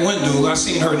the back window. I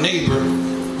seen her neighbor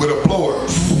with a blower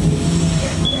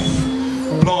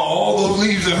blowing all those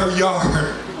leaves in her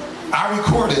yard. I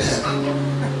recorded him.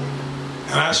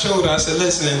 And I showed her, I said,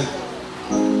 listen,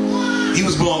 he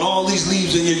was blowing all these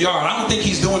leaves in your yard. I don't think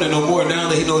he's doing it no more now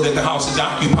that he knows that the house is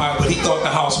occupied, but he thought the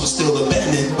house was still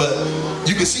abandoned. But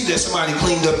you can see that somebody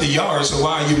cleaned up the yard, so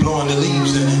why are you blowing the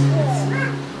leaves in it?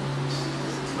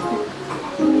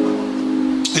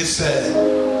 It said,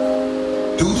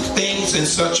 do things in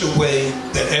such a way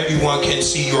that everyone can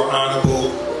see you're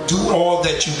honorable. Do all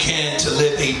that you can to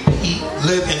live in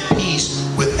peace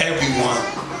with everyone.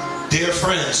 Dear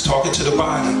friends, talking to the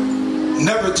body,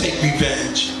 never take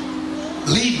revenge.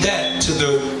 Leave that to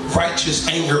the righteous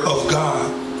anger of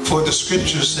God. For the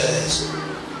scripture says,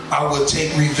 I will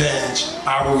take revenge.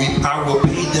 I will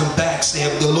pay them back,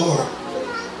 saith the Lord.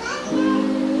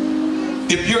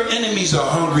 If your enemies are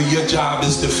hungry, your job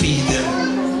is to feed them.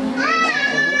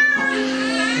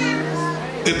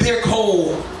 If they're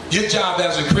cold, your job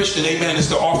as a Christian, amen, is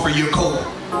to offer your coat.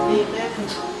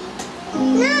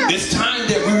 It's time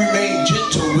that we remain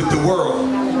gentle with the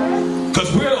world,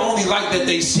 because we're the only light that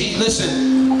they see.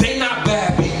 Listen, they not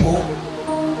bad people.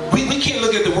 We can't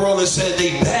look at the world and say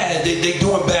they bad. They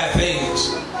doing bad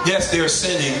things. Yes, they're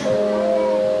sinning.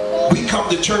 We come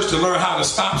to church to learn how to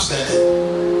stop sinning.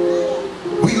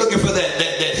 We looking for that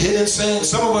hidden sin.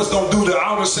 Some of us don't do the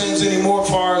outer sins anymore, as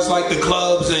far as like the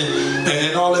clubs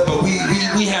and all that. But we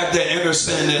have that inner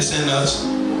sin that's in us.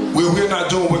 We're not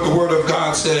doing what the Word of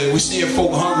God said. We're seeing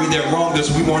folk hungry that wronged us.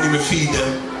 We won't even feed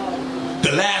them.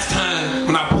 The last time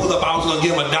when I pulled up, I was going to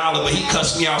give him $1, but he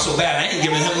cussed me out so bad, I ain't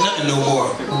giving him nothing no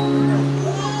more.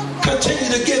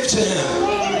 Continue to give to him.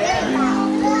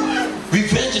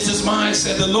 Vengeance is mine,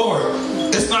 said the Lord.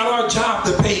 It's not our job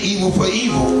to pay evil for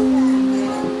evil.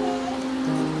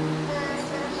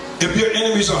 If your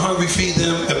enemies are hungry, feed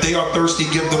them. If they are thirsty,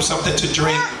 give them something to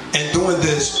drink. And doing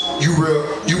this, you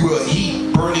will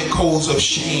heap burning coals of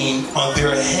shame on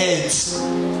their heads.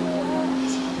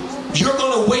 You're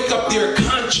going to wake up their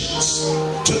conscience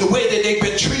to the way that they've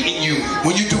been treating you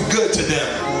when you do good to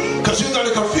them. Because you're going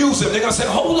to confuse them. They're going to say,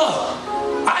 hold up.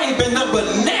 I ain't been nothing but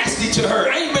nasty to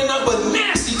her. I ain't been nothing but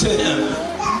nasty to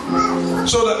him.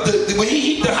 So when he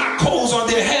heaped the hot coals on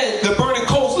their head, the burning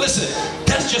coals, listen,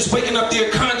 that's just waking up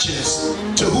their conscience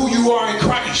to who you are in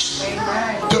Christ.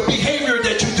 The behavior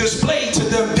that you display to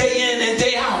them day in and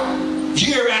day out,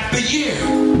 year after year.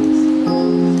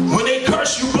 When they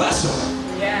curse you, bless them.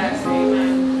 Yes,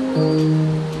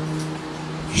 amen.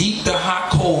 Heap the hot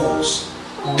coals.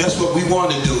 That's what we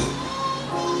want to do.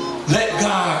 Let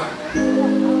God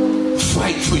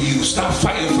fight for you. Stop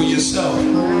fighting for yourself.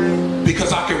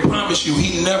 Because I can promise you,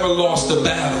 he never lost the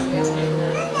battle.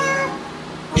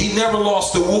 He never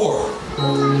lost the war.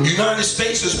 The United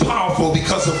States is powerful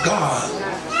because of God.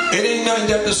 It ain't nothing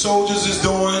that the soldiers is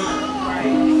doing.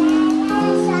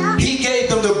 He gave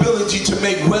them the ability to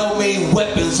make well-made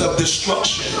weapons of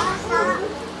destruction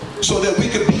so that we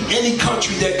could beat any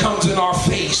country that comes in our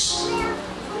face.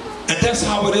 And that's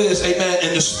how it is, amen,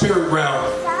 in the spirit realm.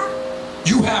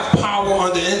 You have power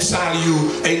on the inside of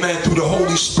you, amen, through the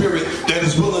Holy Spirit that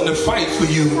is willing to fight for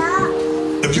you.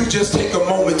 If you just take a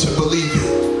moment to believe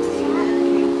it.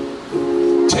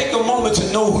 Take a moment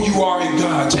to know who you are in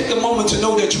God. Take a moment to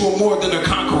know that you are more than a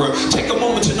conqueror. Take a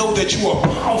moment to know that you are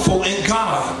powerful in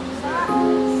God.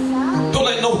 Don't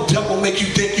let no devil make you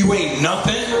think you ain't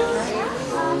nothing.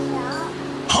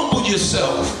 Humble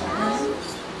yourself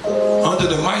under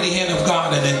the mighty hand of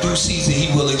God, and in due season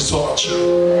he will exalt you.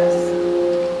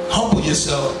 Humble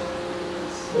yourself.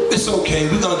 It's okay.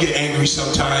 We're going to get angry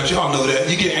sometimes. Y'all know that.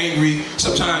 You get angry.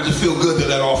 Sometimes it feels good to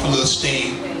let off a little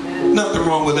steam. Nothing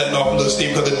wrong with letting off a little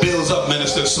steam, because it builds up,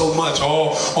 minister, so much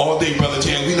all day, Brother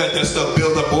Tan. We let that stuff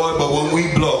build up, boy, but when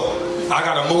we blow, I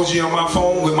got an emoji on my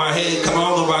phone with my head. Come on, I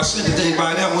don't know if I sent it to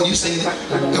anybody. That one you say that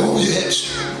when your head.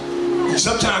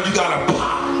 Sometimes you got to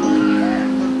pop,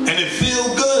 and it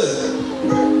feel good.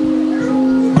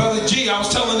 Brother G, I was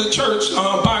telling the church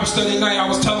Bible study night, I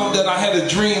was telling them that I had a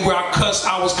dream where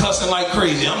I was cussing like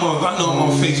crazy. I know I'm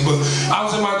on Facebook. I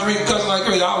was in my dream cussing like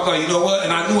crazy. I was like, you know what?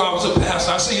 And I knew I was a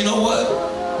pastor. I said, you know what?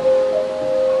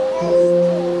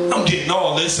 I'm getting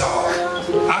all this off.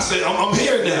 I said, I'm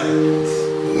here now.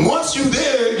 Once you're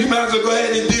there, you might as well go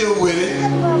ahead and deal with it,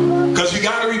 because you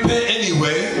got to repent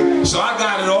anyway. So I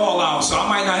got it all out. So I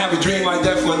might not have a dream like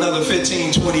that for another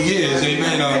 15, 20 20 years,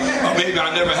 amen. Or maybe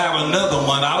I never have another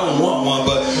one. I don't want one,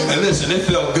 but and listen, it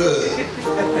felt good.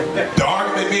 The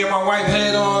argument me and my wife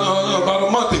had on about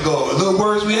a month ago, the little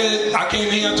words we had, I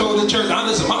came here and told the church, I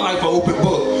listen, my life an open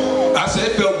book. I said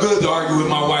it felt good to argue with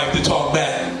my wife, to talk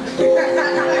back.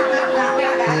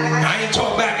 I ain't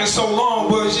talked back in so long,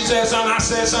 but she said something, I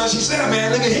said something, she said,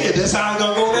 man, look at here, that's how it's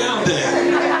gonna go down there.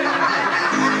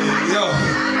 Yo,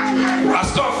 I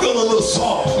start feeling a little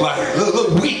soft, like a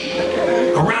little weak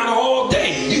around her all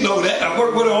day. You know that, I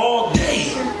work with her all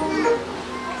day.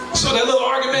 So that little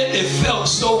argument, it felt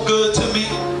so good to me.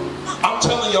 I'm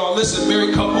telling y'all, listen,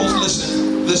 married couples,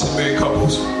 listen, married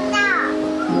couples.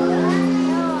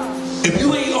 If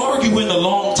you ain't arguing a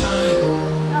long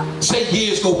time, say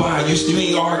years go by, you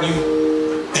ain't argue,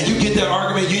 and you get that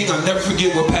argument, you ain't gonna never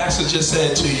forget what Pastor just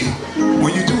said to you.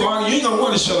 When you do argue, you ain't gonna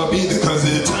want to shut up either, because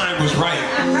the time was right.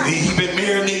 He been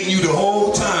marinating you the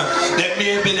whole time. That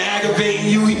man been aggravating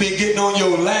you, he been getting on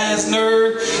your last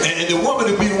nerve, and the woman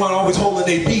will be the one always holding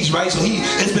their peace, right? So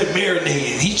it's been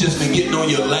marinating. He's just been getting on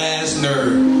your last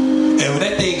nerve. And when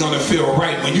that thing gonna feel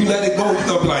right, when you let it go, you're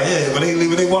gonna be like, hey,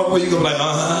 when they walk away, you're gonna be like,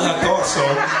 I thought so.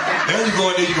 Then you go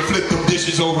in there, you can flip them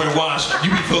dishes over and wash them.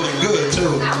 You be feeling good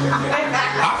too.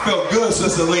 I felt good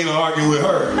since Selena argued with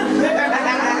her.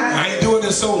 I ain't doing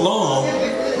this so long.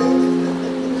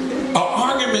 An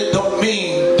argument don't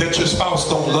mean that your spouse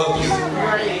don't love you.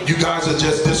 You guys are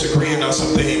just disagreeing on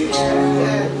some things.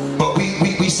 But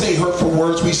we say hurtful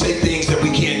words, we say things that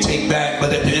we can't take back,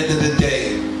 but at the end of the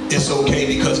day, it's okay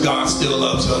because God still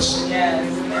loves us.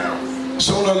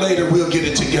 Sooner or later, we'll get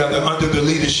it together under the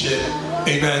leadership.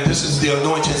 Amen. This is the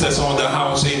anointings that's on the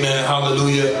house. Amen.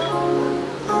 Hallelujah.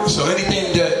 So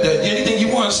anything anything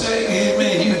you want to say,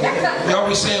 amen. You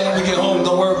always saying when we get home,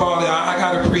 don't worry about it. I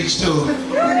got to preach too.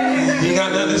 You ain't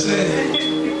got nothing to say?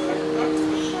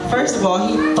 First of all,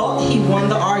 he thought he won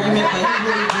the argument, but he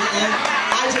really didn't.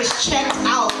 I just checked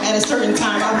out at a certain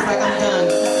time. I was like, I'm done.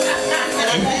 And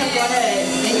I let him go ahead.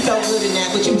 And he felt good in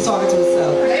that, but you was talking to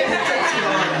himself.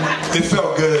 It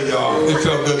felt good, y'all. It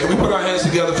felt good. Can we put our hands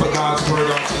together for God's word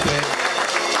on today?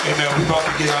 Amen. We're about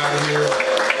to get out of here.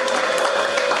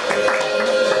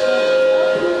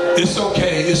 It's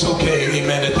okay,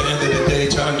 amen, at the end of the day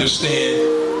to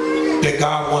understand that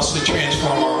God wants to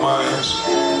transform our minds.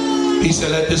 He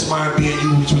said, let this mind be in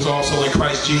you, which was also in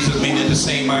Christ Jesus, meaning the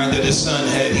same mind that his son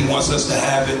had. He wants us to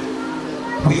have it.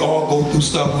 We all go through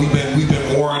stuff. We've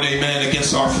been warring, amen,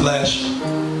 against our flesh.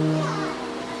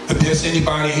 If there's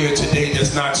anybody here today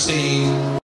that's not saved,